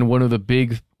 And one of the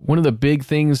big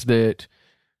things that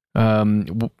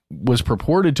was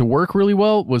purported to work really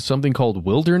well was something called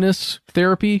wilderness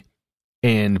therapy,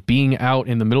 and being out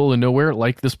in the middle of nowhere,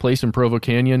 like this place in Provo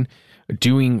Canyon,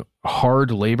 doing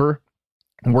hard labor,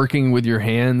 working with your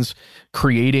hands,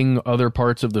 creating other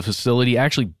parts of the facility,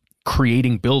 actually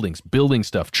creating buildings, building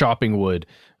stuff, chopping wood,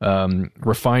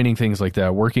 refining things like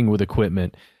that, working with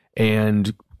equipment,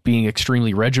 and being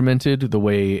extremely regimented, the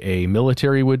way a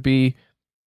military would be.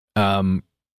 And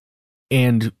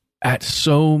at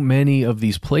so many of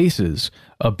these places,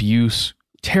 abuse,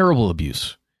 terrible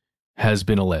abuse, has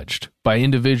been alleged by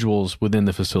individuals within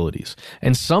the facilities.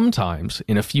 And sometimes,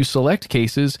 in a few select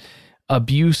cases,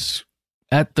 abuse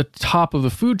at the top of the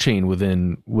food chain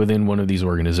within one of these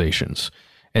organizations.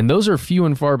 And those are few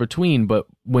and far between, but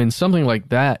when something like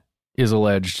that is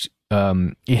alleged,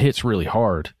 it hits really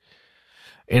hard.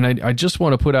 And I just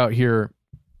want to put out here,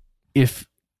 if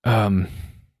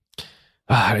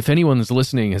anyone's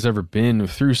listening has ever been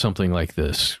through something like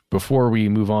this, before we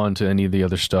move on to any of the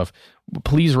other stuff,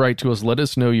 please write to us. Let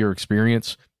us know your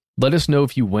experience. Let us know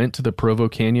if you went to the Provo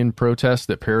Canyon protest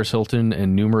that Paris Hilton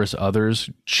and numerous others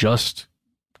just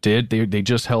did. They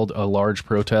just held a large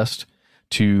protest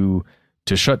to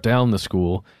shut down the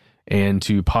school and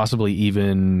to possibly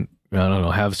even, I don't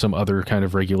know, have some other kind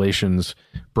of regulations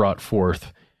brought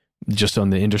forth just on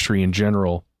the industry in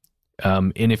general.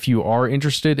 And if you are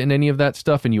interested in any of that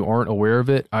stuff and you aren't aware of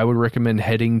it, I would recommend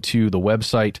heading to the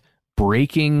website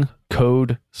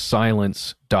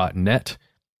breakingcodesilence.net.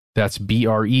 That's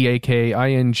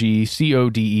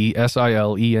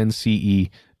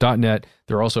breakingcodesilence.net.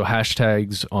 There are also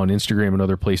hashtags on Instagram and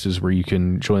other places where you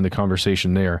can join the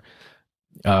conversation there.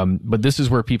 But this is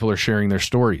where people are sharing their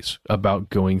stories about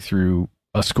going through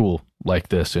a school like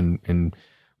this and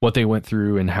what they went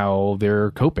through and how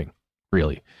they're coping,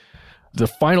 really. The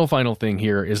final thing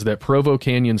here is that Provo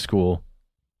Canyon School,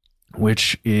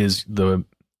 which is the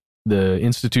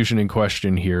institution in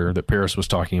question here that Paris was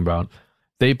talking about,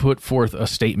 they put forth a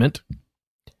statement,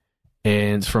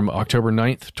 and it's from October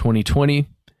 9th, 2020.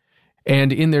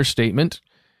 And in their statement,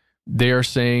 they are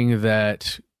saying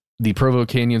that the Provo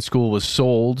Canyon School was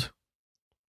sold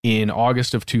in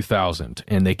August of 2000,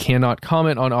 and they cannot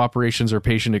comment on operations or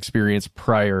patient experience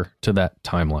prior to that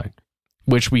timeline.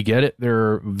 Which we get it.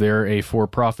 They're a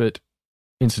for-profit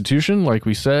institution, like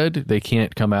we said. They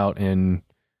can't come out and,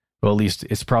 well, at least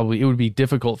it would be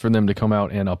difficult for them to come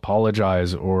out and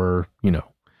apologize or,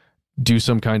 do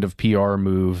some kind of PR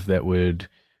move that would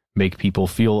make people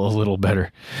feel a little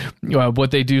better. What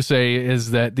they do say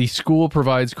is that the school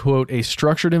provides, quote, a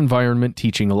structured environment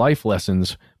teaching life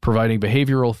lessons, providing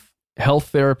behavioral health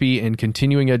therapy and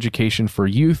continuing education for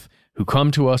youth who come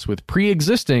to us with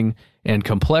pre-existing and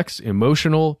complex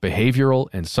emotional, behavioral,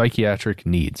 and psychiatric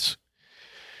needs.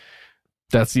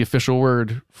 That's the official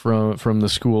word from the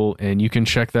school, and you can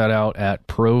check that out at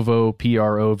Provo,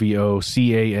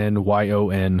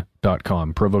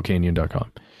 ProvoCanyon.com,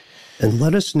 provocanyon.com. And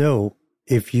let us know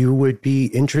if you would be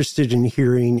interested in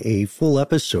hearing a full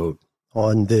episode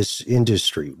on this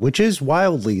industry, which is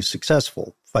wildly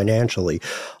successful financially.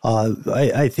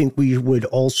 I think we would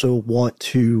also want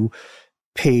to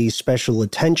pay special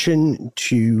attention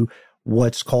to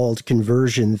what's called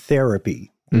conversion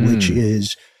therapy, which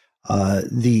is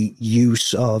the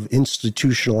use of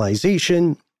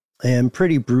institutionalization and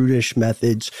pretty brutish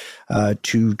methods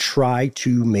to try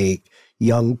to make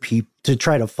young people, to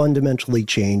try to fundamentally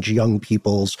change young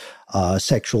people's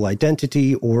sexual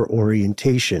identity or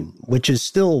orientation, which is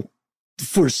still,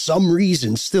 for some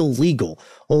reason, still legal.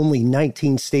 Only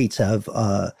 19 states have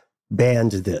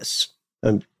banned this.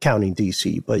 I'm counting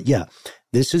DC, but yeah,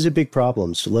 this is a big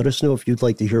problem. So let us know if you'd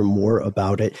like to hear more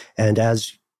about it. And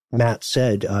as Matt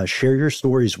said, share your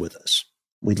stories with us.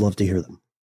 We'd love to hear them.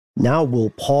 Now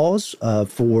we'll pause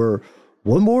for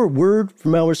one more word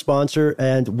from our sponsor,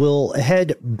 and we'll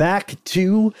head back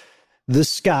to the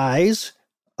skies.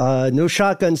 No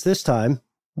shotguns this time.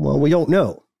 Well, we don't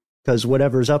know, because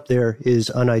whatever's up there is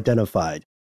unidentified.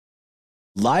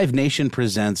 Live Nation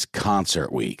presents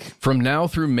Concert Week. From now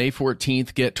through May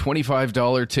 14th, get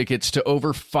 $25 tickets to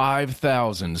over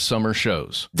 5,000 summer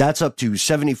shows. That's up to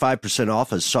 75%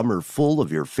 off a summer full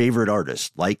of your favorite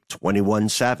artists, like 21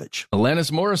 Savage,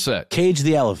 Alanis Morissette, Cage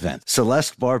the Elephant,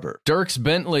 Celeste Barber, Dierks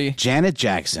Bentley, Janet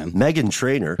Jackson, Meghan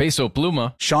Trainor, Peso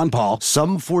Pluma, Sean Paul,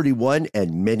 Sum 41,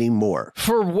 and many more.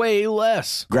 For way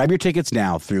less. Grab your tickets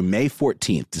now through May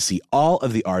 14th to see all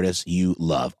of the artists you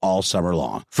love all summer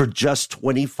long for just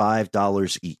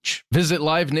 $25 each. Visit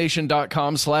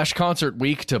livenation.com/Concert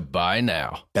Week to buy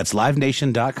now. That's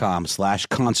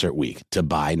livenation.com/Concert Week to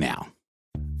buy now.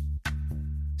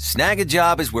 Snag a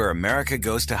Job is where America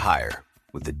goes to hire,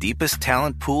 with the deepest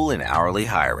talent pool in hourly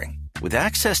hiring. With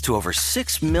access to over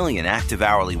 6 million active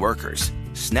hourly workers,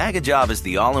 Snag a Job is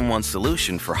the all-in-one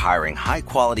solution for hiring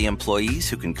high-quality employees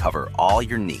who can cover all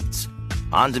your needs.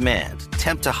 On demand,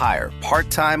 temp to hire,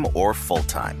 part-time or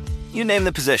full-time. You name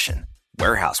the position.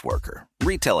 Warehouse worker,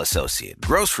 retail associate,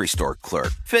 grocery store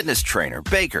clerk, fitness trainer,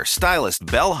 baker, stylist,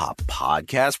 bellhop,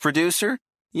 podcast producer.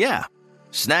 Yeah,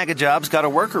 Snag-a-Job's got a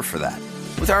worker for that.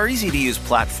 With our easy-to-use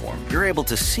platform, you're able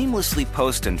to seamlessly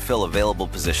post and fill available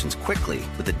positions quickly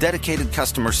with a dedicated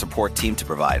customer support team to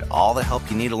provide all the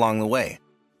help you need along the way.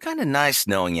 Kind of nice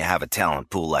knowing you have a talent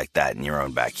pool like that in your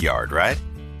own backyard, right?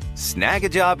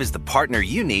 Snag-a-Job is the partner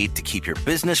you need to keep your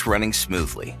business running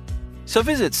smoothly. So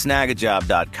visit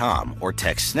snagajob.com or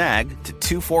text snag to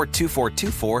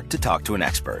 242424 to talk to an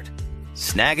expert.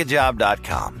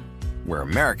 Snagajob.com, where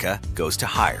America goes to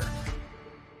hire.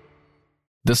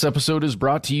 This episode is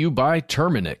brought to you by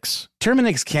Terminix.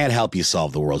 Terminix can't help you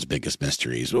solve the world's biggest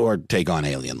mysteries or take on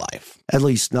alien life. At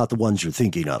least not the ones you're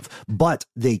thinking of. But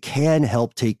they can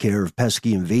help take care of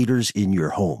pesky invaders in your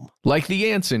home. Like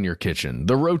the ants in your kitchen,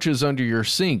 the roaches under your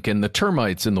sink, and the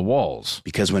termites in the walls.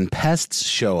 Because when pests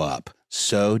show up,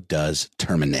 so does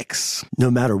Terminix. No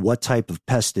matter what type of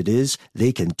pest it is,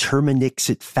 they can Terminix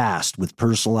it fast with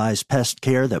personalized pest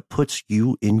care that puts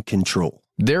you in control.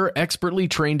 Their expertly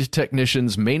trained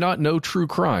technicians may not know true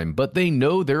crime, but they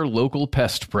know their local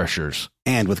pest pressures.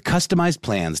 And with customized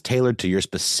plans tailored to your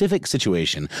specific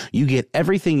situation, you get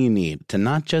everything you need to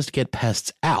not just get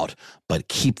pests out, but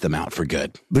keep them out for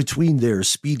good. Between their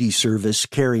speedy service,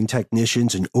 caring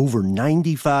technicians, and over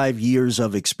 95 years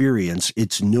of experience,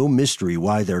 it's no mystery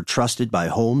why they're trusted by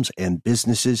homes and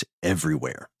businesses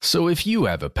everywhere. So if you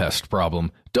have a pest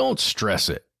problem, don't stress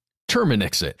it.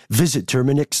 Terminix it. Visit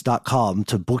Terminix.com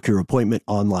to book your appointment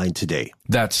online today.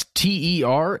 That's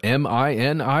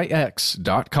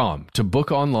TERMINIX.com to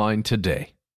book online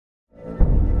today.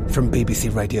 From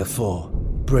BBC Radio 4,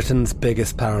 Britain's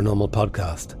biggest paranormal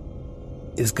podcast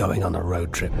is going on a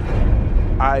road trip.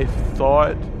 I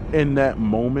thought in that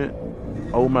moment,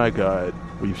 oh my God,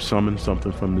 we've summoned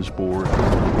something from this board.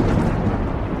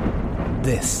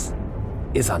 This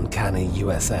is Uncanny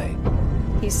USA.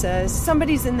 He says,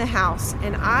 somebody's in the house,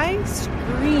 and I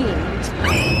screamed.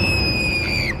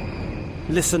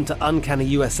 Listen to Uncanny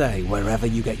USA wherever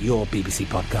you get your BBC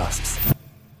podcasts,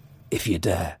 if you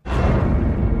dare.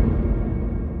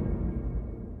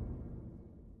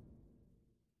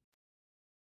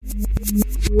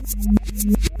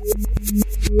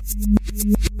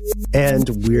 And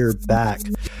we're back.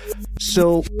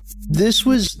 So this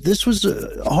was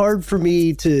hard for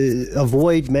me to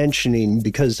avoid mentioning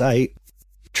because I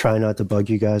try not to bug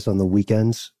you guys on the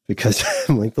weekends because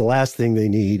like the last thing they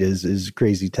need is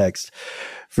crazy text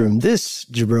from this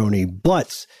jabroni.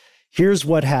 But here's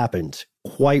what happened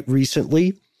quite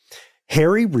recently.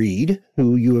 Harry Reid,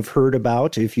 who you have heard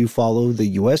about if you follow the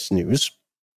U.S. news,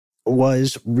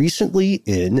 was recently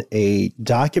in a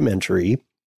documentary,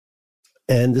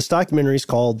 and this documentary is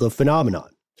called The Phenomenon,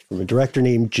 from a director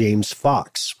named James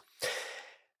Fox.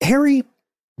 Harry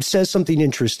says something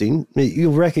interesting.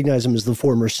 You'll recognize him as the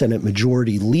former Senate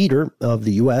Majority Leader of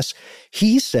the U.S.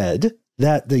 He said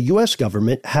that the U.S.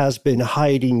 government has been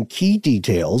hiding key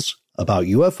details about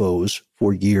UFOs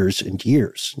for years and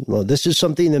years. Well, this is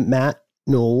something that Matt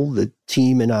Knoll, the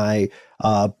team, and I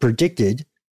predicted.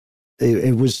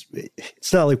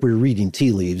 It's not like we were reading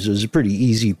tea leaves. It was a pretty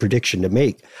easy prediction to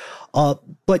make.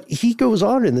 But he goes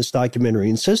on in this documentary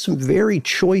and says some very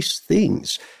choice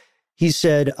things. He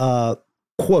said,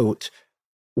 quote,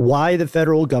 why the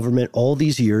federal government all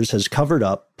these years has covered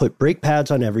up, put brake pads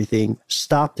on everything,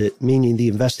 stopped it, meaning the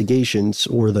investigations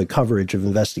or the coverage of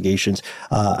investigations.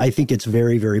 I think it's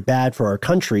very, very bad for our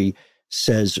country,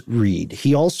 says Reid.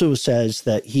 He also says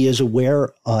that he is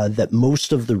aware that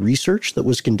most of the research that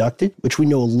was conducted, which we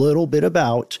know a little bit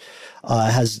about,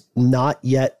 has not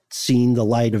yet seen the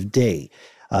light of day.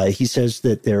 He says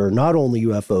that there are not only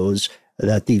UFOs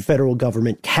that the federal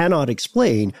government cannot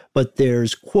explain, but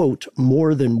there's, quote,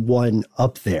 more than one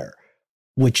up there,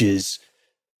 which is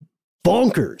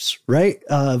bonkers, right?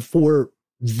 For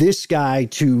this guy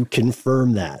to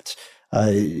confirm that.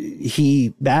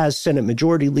 He, as Senate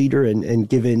Majority Leader and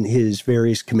given his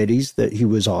various committees that he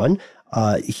was on,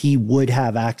 he would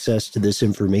have access to this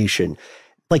information.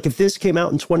 Like if this came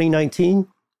out in 2019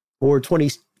 or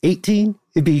 2018,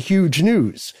 it'd be huge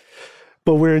news.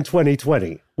 But we're in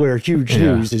 2020, where huge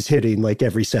news is hitting like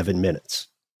every 7 minutes.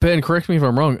 Ben, correct me if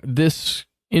I'm wrong. The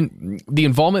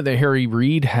involvement that Harry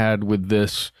Reid had with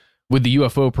the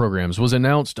UFO programs was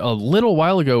announced a little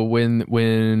while ago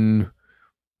when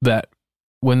that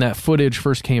footage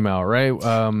first came out, right?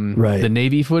 Right. The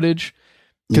Navy footage.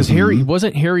 Because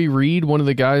Harry Reid one of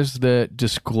the guys that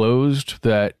disclosed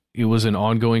that it was an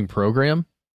ongoing program?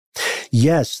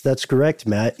 Yes, that's correct,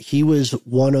 Matt. He was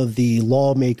one of the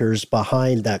lawmakers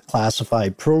behind that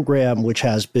classified program, which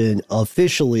has been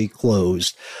officially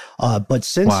closed. But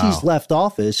since he's left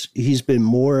office, he's been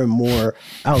more and more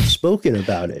outspoken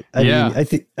about it. I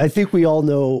mean, I think we all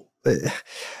know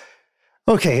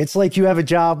okay, it's like you have a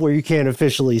job where you can't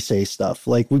officially say stuff.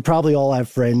 Like, we probably all have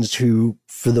friends who,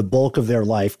 for the bulk of their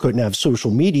life, couldn't have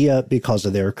social media because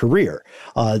of their career.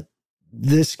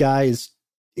 This guy is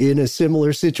in a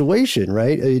similar situation,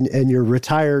 right? And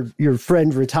your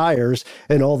friend retires,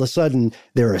 and all of a sudden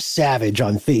they're a savage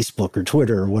on Facebook or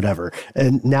Twitter or whatever.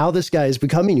 And now this guy is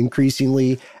becoming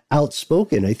increasingly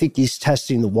outspoken. I think he's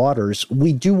testing the waters.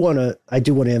 I do want to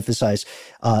emphasize,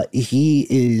 he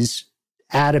is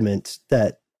adamant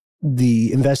that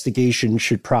the investigation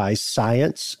should prize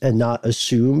science and not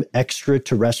assume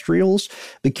extraterrestrials.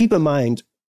 But keep in mind,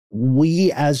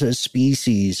 we as a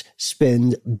species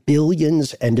spend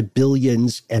billions and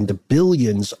billions and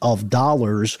billions of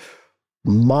dollars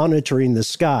monitoring the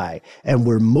sky. And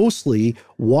we're mostly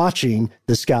watching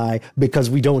the sky because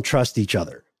we don't trust each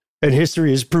other. And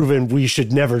history has proven we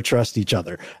should never trust each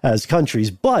other as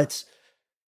countries. But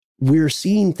we're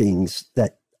seeing things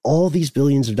that all these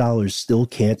billions of dollars still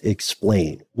can't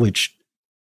explain, which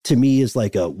to me is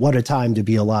like a what a time to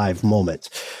be alive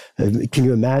moment. Can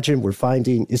you imagine? We're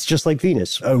finding, it's just like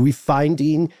Venus. Are we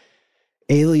finding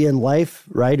alien life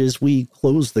right as we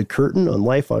close the curtain on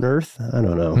life on Earth? I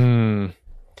don't know.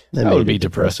 That would be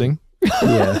depressing.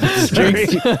 Yeah.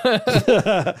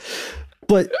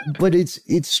 But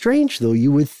it's strange though.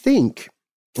 You would think,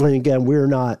 and again, we're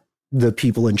not the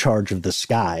people in charge of the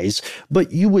skies,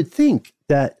 but you would think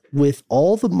that with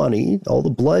all the money, all the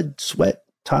blood, sweat,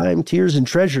 time, tears, and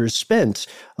treasures spent,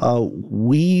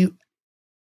 we,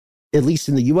 at least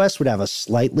in the U.S., would have a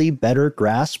slightly better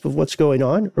grasp of what's going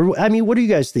on. Or, I mean, what do you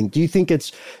guys think? Do you think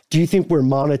we're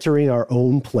monitoring our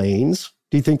own planes?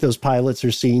 Do you think those pilots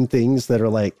are seeing things that are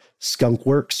like Skunk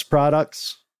Works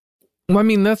products? Well, I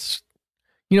mean, that's,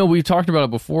 we've talked about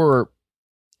it before.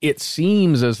 It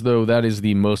seems as though that is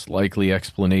the most likely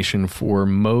explanation for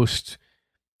most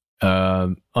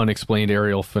unexplained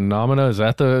aerial phenomena. Is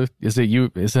that it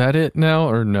now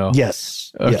or no?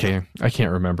 Yes. Okay. Yeah. I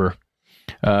can't remember.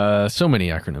 So many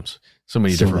acronyms, so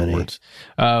many different words.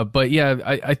 But yeah,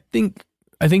 I think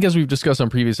as we've discussed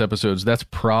on previous episodes, that's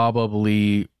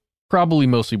probably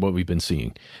mostly what we've been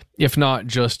seeing. If not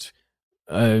just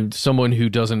someone who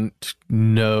doesn't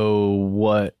know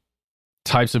what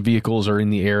types of vehicles are in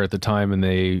the air at the time and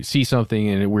they see something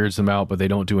and it weirds them out, but they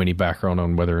don't do any background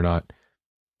on whether or not,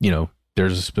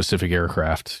 there's a specific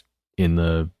aircraft in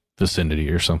the vicinity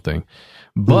or something.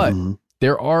 But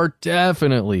there are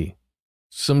definitely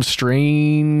some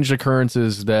strange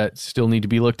occurrences that still need to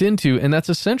be looked into. And that's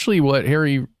essentially what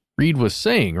Harry Reid was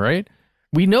saying, right?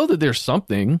 We know that there's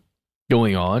something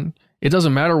going on. It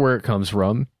doesn't matter where it comes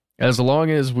from, as long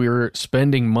as we're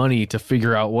spending money to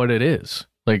figure out what it is.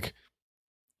 Like,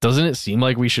 doesn't it seem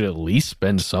like we should at least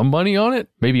spend some money on it?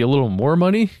 Maybe a little more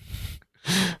money?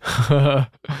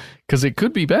 Because it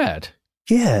could be bad.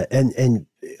 Yeah, and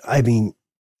I mean,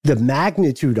 the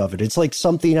magnitude of it, it's like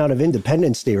something out of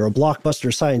Independence Day or a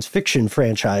blockbuster science fiction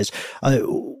franchise. There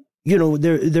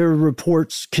are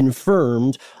reports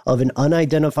confirmed of an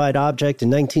unidentified object in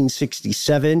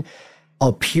 1967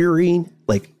 appearing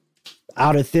like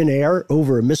out of thin air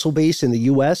over a missile base in the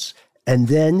U.S., and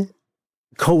then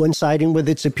coinciding with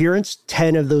its appearance,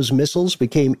 10 of those missiles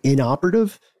became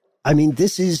inoperative. I mean,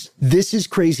 this is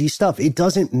crazy stuff. It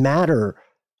doesn't matter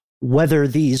whether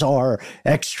these are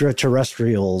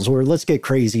extraterrestrials, or let's get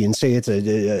crazy and say it's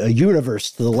a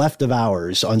universe to the left of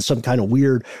ours on some kind of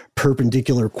weird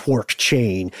perpendicular quark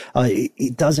chain.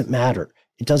 It doesn't matter.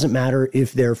 It doesn't matter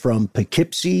if they're from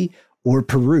Poughkeepsie or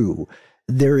Peru.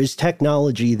 There is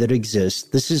technology that exists.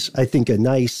 This is, I think, a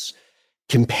nice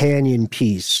companion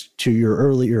piece to your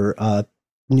earlier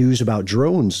news about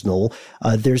drones, Noel.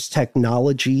 There's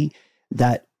technology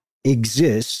that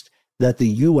exists that the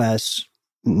U.S.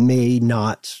 may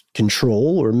not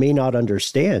control or may not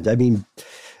understand. I mean,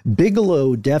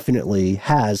 Bigelow definitely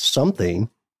has something.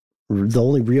 The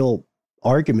only real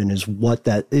argument is what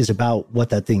that is about, what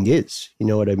that thing is. You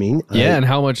know what I mean? Yeah, and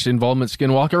how much involvement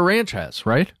Skinwalker Ranch has,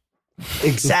 right?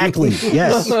 Exactly.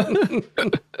 Yes.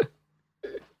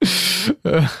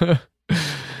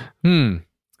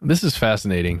 This is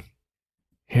fascinating.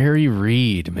 Harry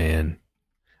Reid, man.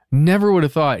 Never would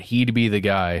have thought he'd be the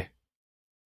guy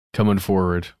coming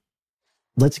forward.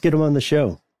 Let's get him on the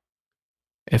show.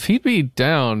 If he'd be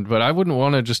down, but I wouldn't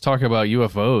want to just talk about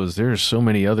UFOs. There's so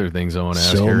many other things I want to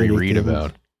ask Harry Reid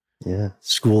about. Yeah.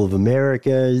 School of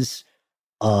Americas.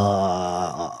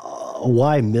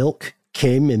 Why milk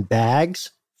came in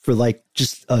bags for like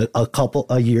just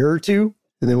a year or two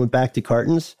and then went back to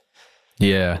cartons.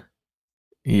 Yeah.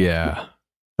 Yeah.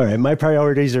 All right. My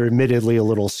priorities are admittedly a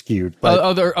little skewed. But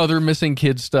other missing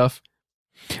kid stuff.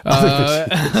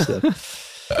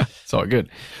 It's all good.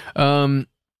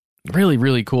 Really,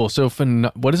 really cool. So,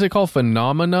 what is it called?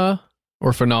 Phenomena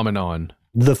or phenomenon?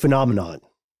 The Phenomenon.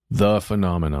 The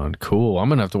Phenomenon. Cool. I'm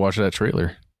gonna have to watch that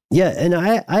trailer. Yeah, and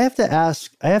I have to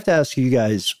ask you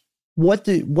guys, what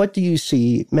do you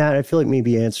see, Matt? I feel like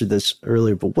maybe you answered this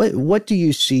earlier, but what do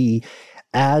you see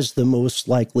as the most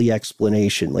likely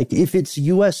explanation? Like, if it's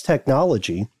U.S.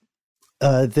 technology,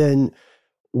 then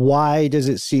why does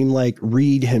it seem like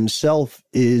Reed himself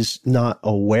is not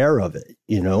aware of it?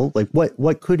 You know, like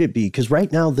what could it be? Because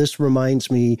right now this reminds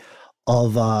me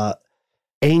of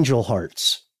Angel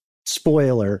Hearts.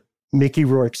 Spoiler: Mickey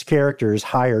Rourke's character is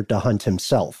hired to hunt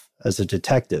himself as a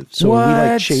detective. So are we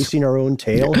like chasing our own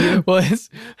tail here? Well,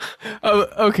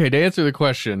 okay, to answer the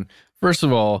question, first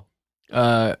of all,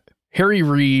 Harry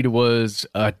Reid was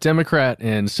a Democrat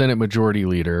and Senate Majority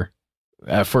Leader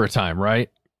for a time, right?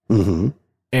 Mm-hmm.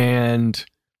 And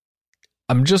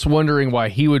I'm just wondering why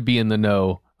he would be in the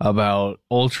know about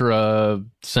ultra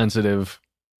sensitive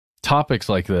topics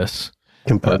like this.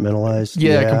 Compartmentalized.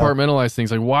 Compartmentalized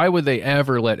things. Like, why would they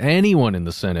ever let anyone in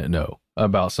the Senate know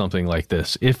about something like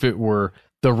this if it were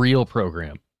the real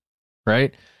program,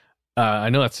 right? I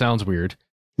know that sounds weird.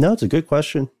 No, it's a good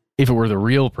question. If it were the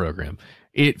real program,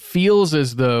 it feels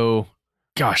as though,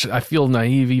 gosh, I feel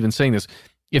naive even saying this.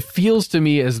 It feels to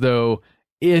me as though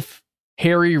if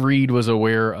Harry Reid was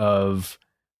aware of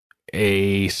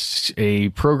a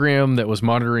program that was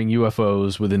monitoring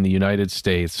UFOs within the United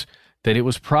States, that it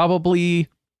was probably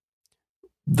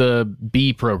the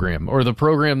B program, or the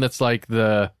program that's like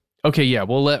we'll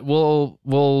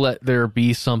let there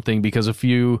be something because a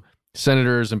few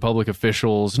senators and public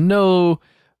officials know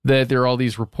that there are all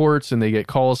these reports and they get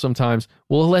calls sometimes.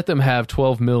 We'll let them have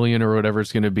 12 million or whatever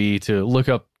it's going to be to look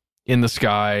up in the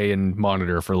sky and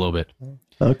monitor for a little bit.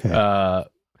 Okay.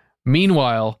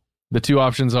 Meanwhile, the two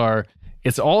options are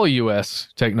it's all U.S.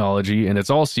 technology and it's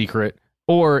all secret,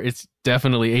 or it's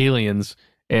definitely aliens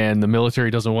and the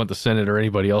military doesn't want the Senate or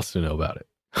anybody else to know about it.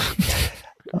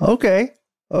 Okay.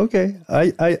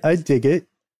 I dig it.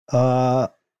 And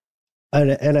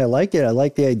I like it. I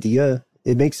like the idea.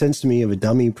 It makes sense to me of a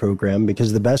dummy program,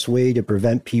 because the best way to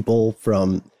prevent people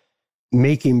from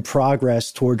making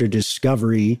progress toward a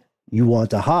discovery you want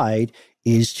to hide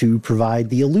is to provide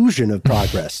the illusion of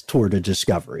progress toward a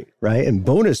discovery, right? And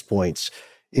bonus points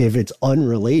if it's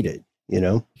unrelated, you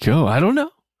know? Cool. I don't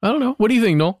know. What do you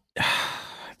think, Noel?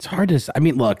 It's hard to. I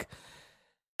mean, look,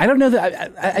 I don't know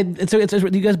that. It's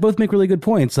you guys both make really good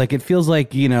points. Like, it feels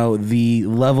like, you know, the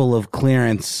level of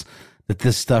clearance that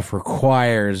this stuff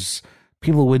requires,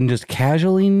 people wouldn't just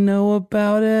casually know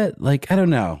about it. Like, I don't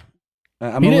know.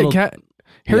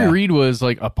 Harry Reid was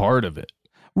like a part of it.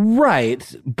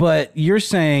 Right, but you're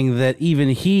saying that even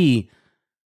he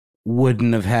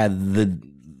wouldn't have had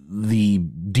the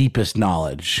deepest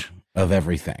knowledge of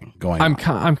everything going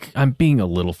on. I'm being a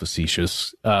little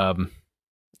facetious. I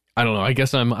don't know. I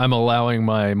guess I'm allowing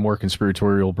my more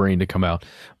conspiratorial brain to come out.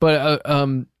 But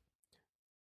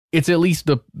it's at least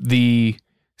the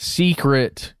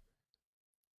secret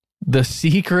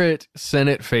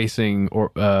Senate facing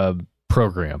or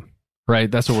program, right?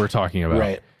 That's what we're talking about.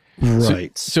 Right.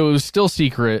 Right. So it was still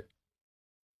secret,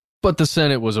 but the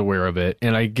Senate was aware of it.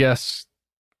 And I guess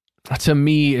to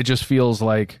me, it just feels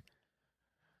like,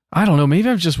 I don't know, maybe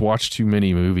I've just watched too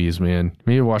many movies, man.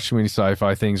 Maybe I watched too many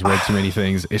sci-fi things, read too many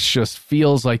things. It just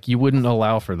feels like you wouldn't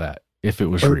allow for that if it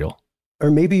was real. Or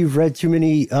maybe you've read too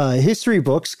many history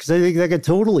books, because I think that could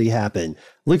totally happen.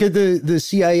 Look at the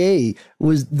CIA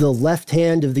was the left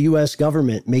hand of the U.S.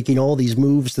 government making all these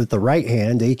moves that the right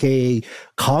hand, a.k.a.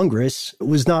 Congress,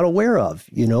 was not aware of.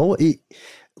 You know, I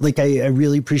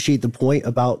really appreciate the point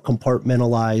about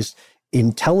compartmentalized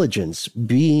intelligence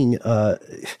being...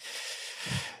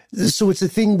 So it's a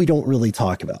thing we don't really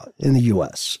talk about in the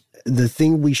U.S. The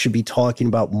thing we should be talking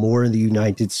about more in the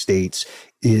United States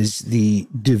is the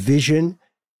division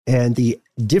and the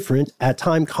different, at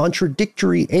times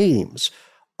contradictory aims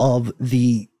of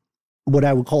what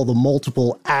I would call the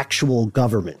multiple actual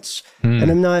governments.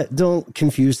 And don't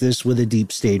confuse this with a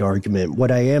deep state argument.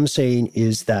 What I am saying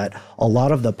is that a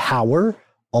lot of the power,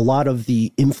 a lot of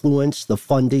the influence, the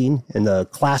funding, and the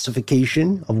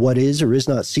classification of what is or is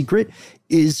not secret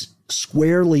is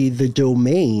squarely the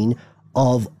domain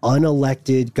of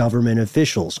unelected government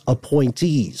officials,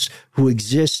 appointees who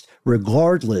exist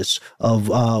regardless of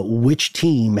which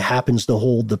team happens to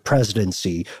hold the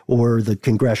presidency or the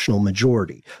congressional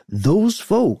majority. Those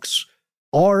folks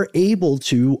are able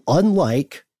to,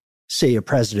 unlike, say, a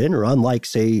president, or unlike,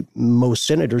 say, most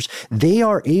senators, they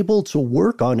are able to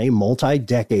work on a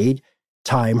multi-decade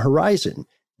time horizon.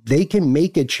 They can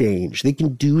make a change. They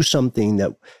can do something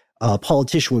that a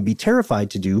politician would be terrified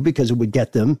to do because it would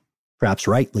get them, perhaps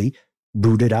rightly,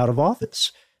 booted out of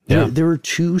office. Yeah. There are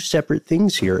two separate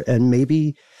things here. And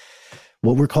maybe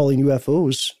what we're calling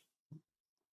UFOs,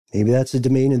 maybe that's the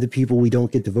domain of the people we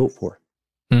don't get to vote for.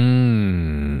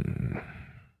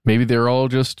 Maybe they're all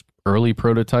just early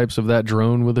prototypes of that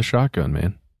drone with a shotgun,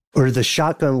 man. Or the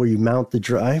shotgun where you mount the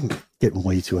drone. I'm getting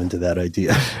way too into that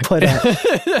idea. But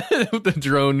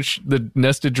the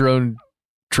nested drone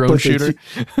shooter.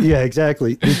 Yeah,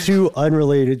 exactly. The two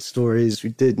unrelated stories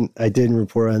I didn't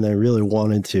report on that I really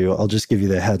wanted to. I'll just give you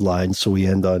the headline so we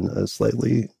end on a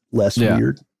slightly less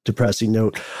weird, depressing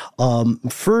note.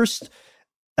 First,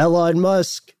 Elon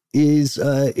Musk is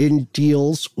in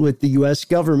deals with the U.S.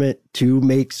 government to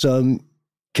make some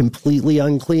completely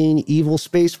unclean, evil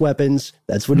space weapons.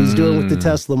 That's what he's doing with the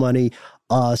Tesla money.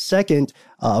 Second,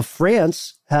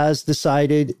 France has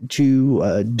decided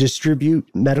to distribute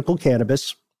medical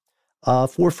cannabis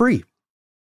for free.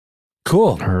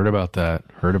 Cool. Heard about that.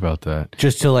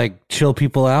 Just to like chill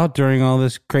people out during all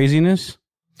this craziness?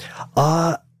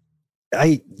 That's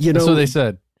what they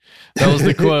said. That was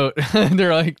the quote.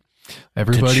 They're like,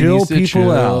 everybody to chill needs to people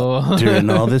chill out during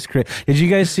all this crazy. Did you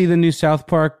guys see the new South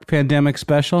Park pandemic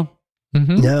special?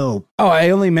 Mm-hmm. No. Oh, I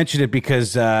only mentioned it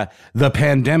because the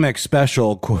pandemic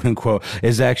special, quote unquote,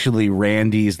 is actually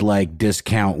Randy's like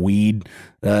discount weed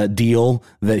deal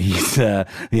that he's that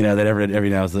every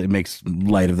now and then it makes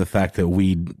light of the fact that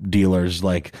weed dealers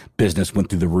like business went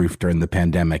through the roof during the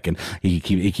pandemic, and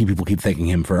people keep thanking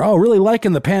him for really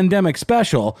liking the pandemic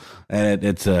special, and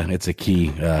it's a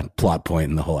key plot point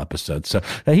in the whole episode. So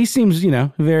he seems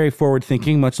very forward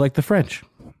thinking, much like the French.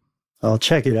 I'll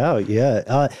check it out.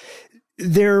 Yeah.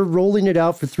 They're rolling it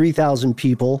out for 3,000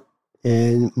 people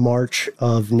in March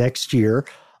of next year.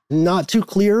 Not too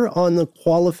clear on the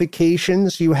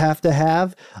qualifications you have to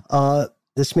have.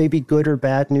 This may be good or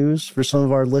bad news for some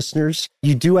of our listeners.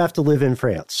 You do have to live in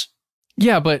France.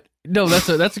 Yeah, but no, that's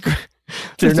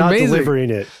They're not amazing. delivering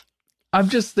it. I'm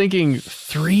just thinking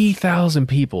 3,000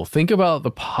 people. Think about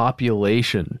the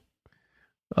population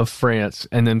of France,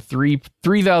 and then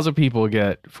 3,000 people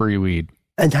get free weed.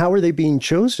 And how are they being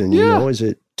chosen? Yeah. Is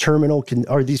it terminal?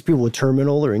 Are these people with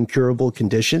terminal or incurable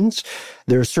conditions?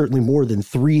 There are certainly more than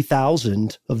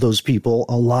 3,000 of those people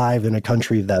alive in a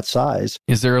country of that size.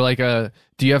 Is there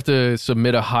do you have to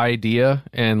submit a high dia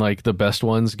and like the best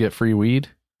ones get free weed?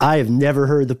 I have never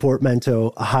heard the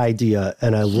portmanteau idea,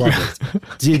 and I love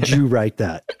it. Did you write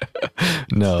that?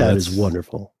 No. That is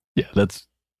wonderful. Yeah,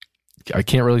 I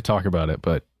can't really talk about it,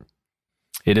 but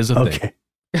it is a thing.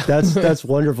 That's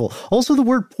wonderful. Also, the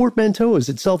word portmanteau is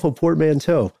itself a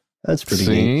portmanteau. That's pretty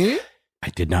neat. I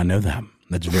did not know that.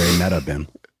 That's very meta, Ben.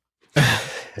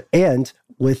 And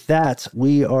with that,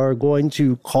 we are going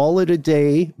to call it a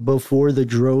day before the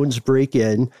drones break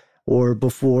in, or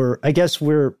before, I guess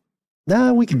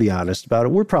we can be honest about it.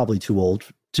 We're probably too old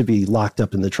to be locked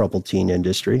up in the troubled teen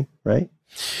industry, right?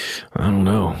 I don't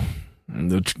know.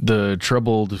 The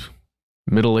troubled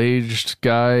middle-aged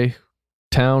guy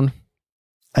town.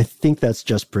 I think that's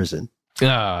just prison.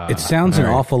 It sounds an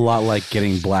awful lot like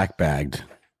getting black bagged.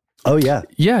 Oh, yeah.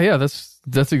 Yeah,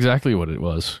 that's exactly what it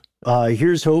was.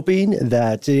 Here's hoping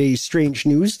that today's strange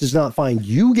news does not find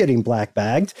you getting black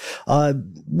bagged.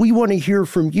 We want to hear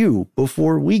from you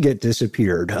before we get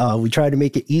disappeared. We try to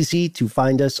make it easy to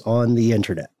find us on the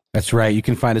internet. That's right. You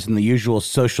can find us in the usual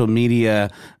social media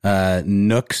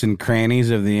nooks and crannies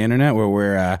of the internet, where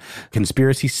we're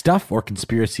Conspiracy Stuff or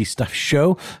Conspiracy Stuff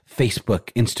Show,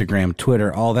 Facebook, Instagram,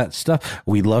 Twitter, all that stuff.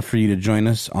 We'd love for you to join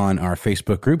us on our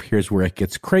Facebook group. Here's where it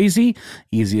gets crazy.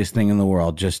 Easiest thing in the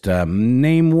world. Just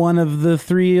name one of the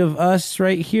three of us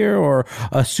right here, or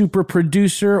a super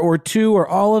producer, or two, or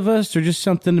all of us, or just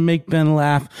something to make Ben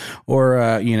laugh,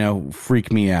 or,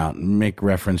 freak me out, make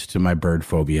reference to my bird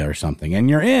phobia or something. And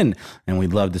you're in. And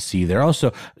we'd love to see you there.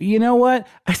 Also, you know what?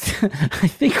 I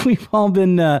think we've all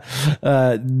been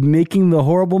making the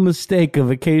horrible mistake of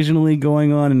occasionally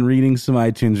going on and reading some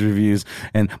iTunes reviews.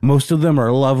 And most of them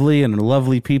are lovely and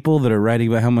lovely people that are writing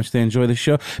about how much they enjoy the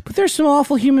show. But there's some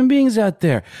awful human beings out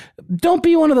there. Don't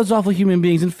be one of those awful human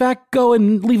beings. In fact, go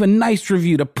and leave a nice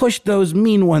review to push those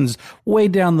mean ones way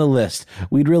down the list.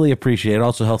 We'd really appreciate it. It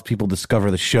also helps people discover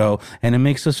the show, and it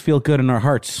makes us feel good in our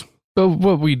hearts. But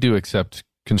what we do accept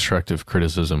constructive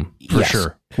criticism, for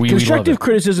sure. Constructive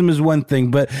criticism is one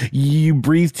thing, but you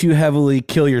breathe too heavily,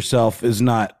 kill yourself is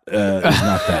not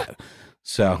that.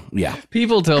 So, yeah.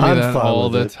 People tell me that all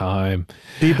the time.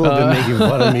 People have been making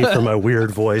fun of me for my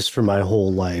weird voice for my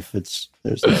whole life. There's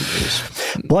no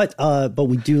news. But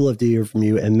we do love to hear from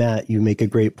you. And Matt, you make a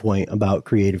great point about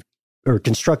creative or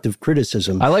constructive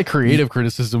criticism. I like creative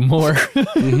criticism more.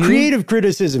 Creative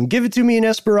criticism. Give it to me in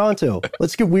Esperanto.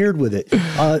 Let's get weird with it.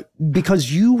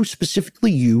 Because you,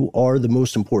 specifically you, are the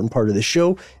most important part of the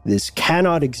show. This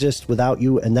cannot exist without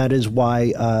you, and that is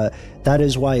why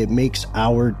it makes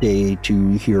our day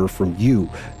to hear from you.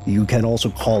 You can also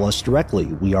call us directly.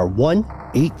 We are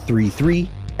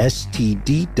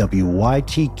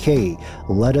 1-833-STDWYTK.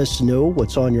 Let us know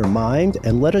what's on your mind,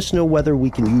 and let us know whether we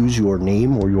can use your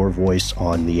name or your voice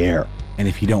on the air. And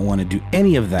if you don't want to do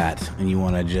any of that, and you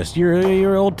want to just,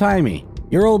 you're old-timey,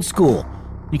 you're old school,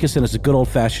 you can send us a good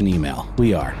old-fashioned email.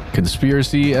 We are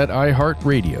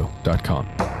conspiracy@iheartradio.com.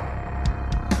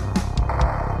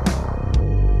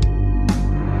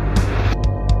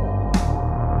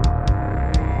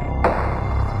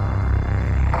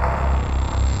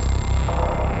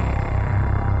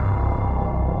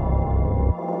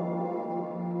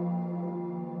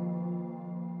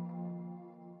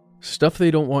 Stuff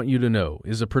They Don't Want You to Know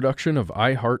is a production of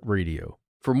iHeartRadio.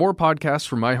 For more podcasts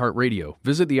from iHeartRadio,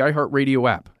 visit the iHeartRadio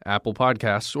app, Apple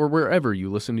Podcasts, or wherever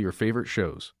you listen to your favorite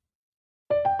shows.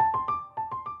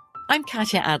 I'm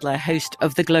Katya Adler, host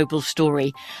of The Global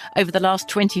Story. Over the last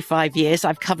 25 years,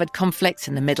 I've covered conflicts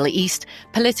in the Middle East,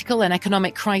 political and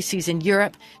economic crises in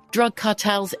Europe, drug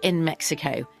cartels in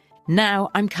Mexico. Now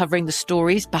I'm covering the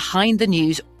stories behind the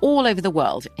news all over the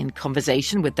world in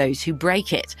conversation with those who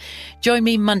break it. Join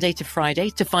me Monday to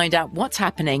Friday to find out what's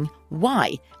happening,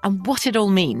 why, and what it all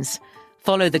means.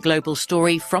 Follow The Global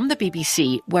Story from the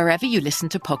BBC wherever you listen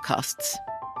to podcasts.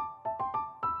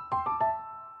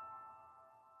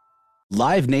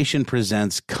 Live Nation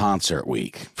presents Concert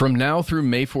Week. From now through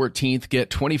May 14th, get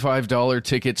 $25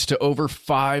 tickets to over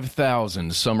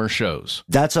 5,000 summer shows.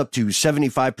 That's up to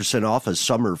 75% off a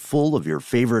summer full of your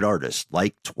favorite artists,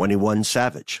 like 21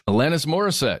 Savage, Alanis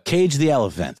Morissette, Cage the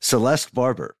Elephant, Celeste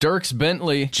Barber, Dierks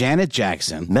Bentley, Janet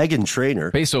Jackson, Meghan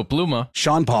Trainor, Peso Pluma,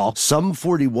 Sean Paul, Sum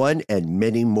 41, and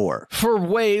many more. For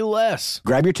way less.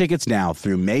 Grab your tickets now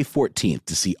through May 14th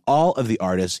to see all of the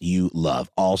artists you love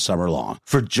all summer long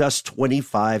for just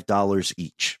 $25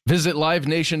 each. Visit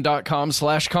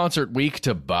livenation.com/Concert Week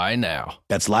to buy now.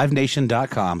 That's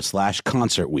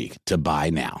livenation.com/Concert Week to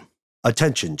buy now.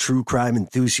 Attention, true crime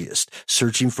enthusiast.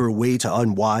 Searching for a way to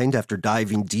unwind after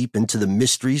diving deep into the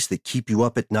mysteries that keep you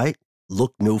up at night?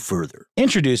 Look no further.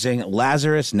 Introducing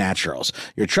Lazarus Naturals,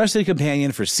 your trusted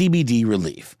companion for CBD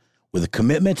relief. With a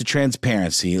commitment to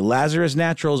transparency, Lazarus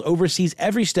Naturals oversees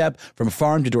every step from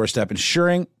farm to doorstep,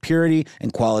 ensuring purity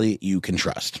and quality you can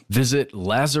trust. Visit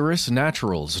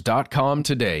LazarusNaturals.com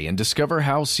today and discover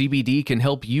how CBD can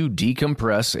help you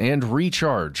decompress and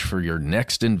recharge for your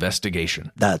next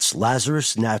investigation. That's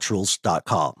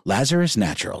LazarusNaturals.com. Lazarus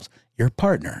Naturals, your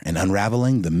partner in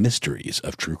unraveling the mysteries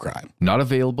of true crime. Not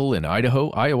available in Idaho,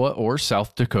 Iowa, or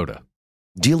South Dakota.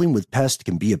 Dealing with pests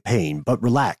can be a pain, but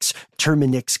relax.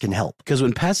 Terminix can help. Because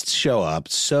when pests show up,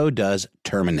 so does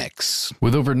Terminix.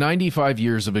 With over 95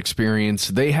 years of experience,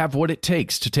 they have what it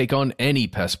takes to take on any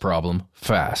pest problem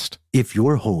fast. If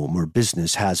your home or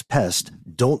business has pests,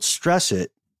 don't stress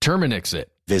it. Terminix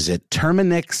it. Visit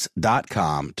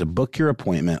Terminix.com to book your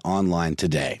appointment online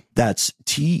today. That's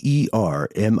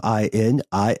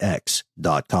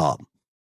TERMINIX.com.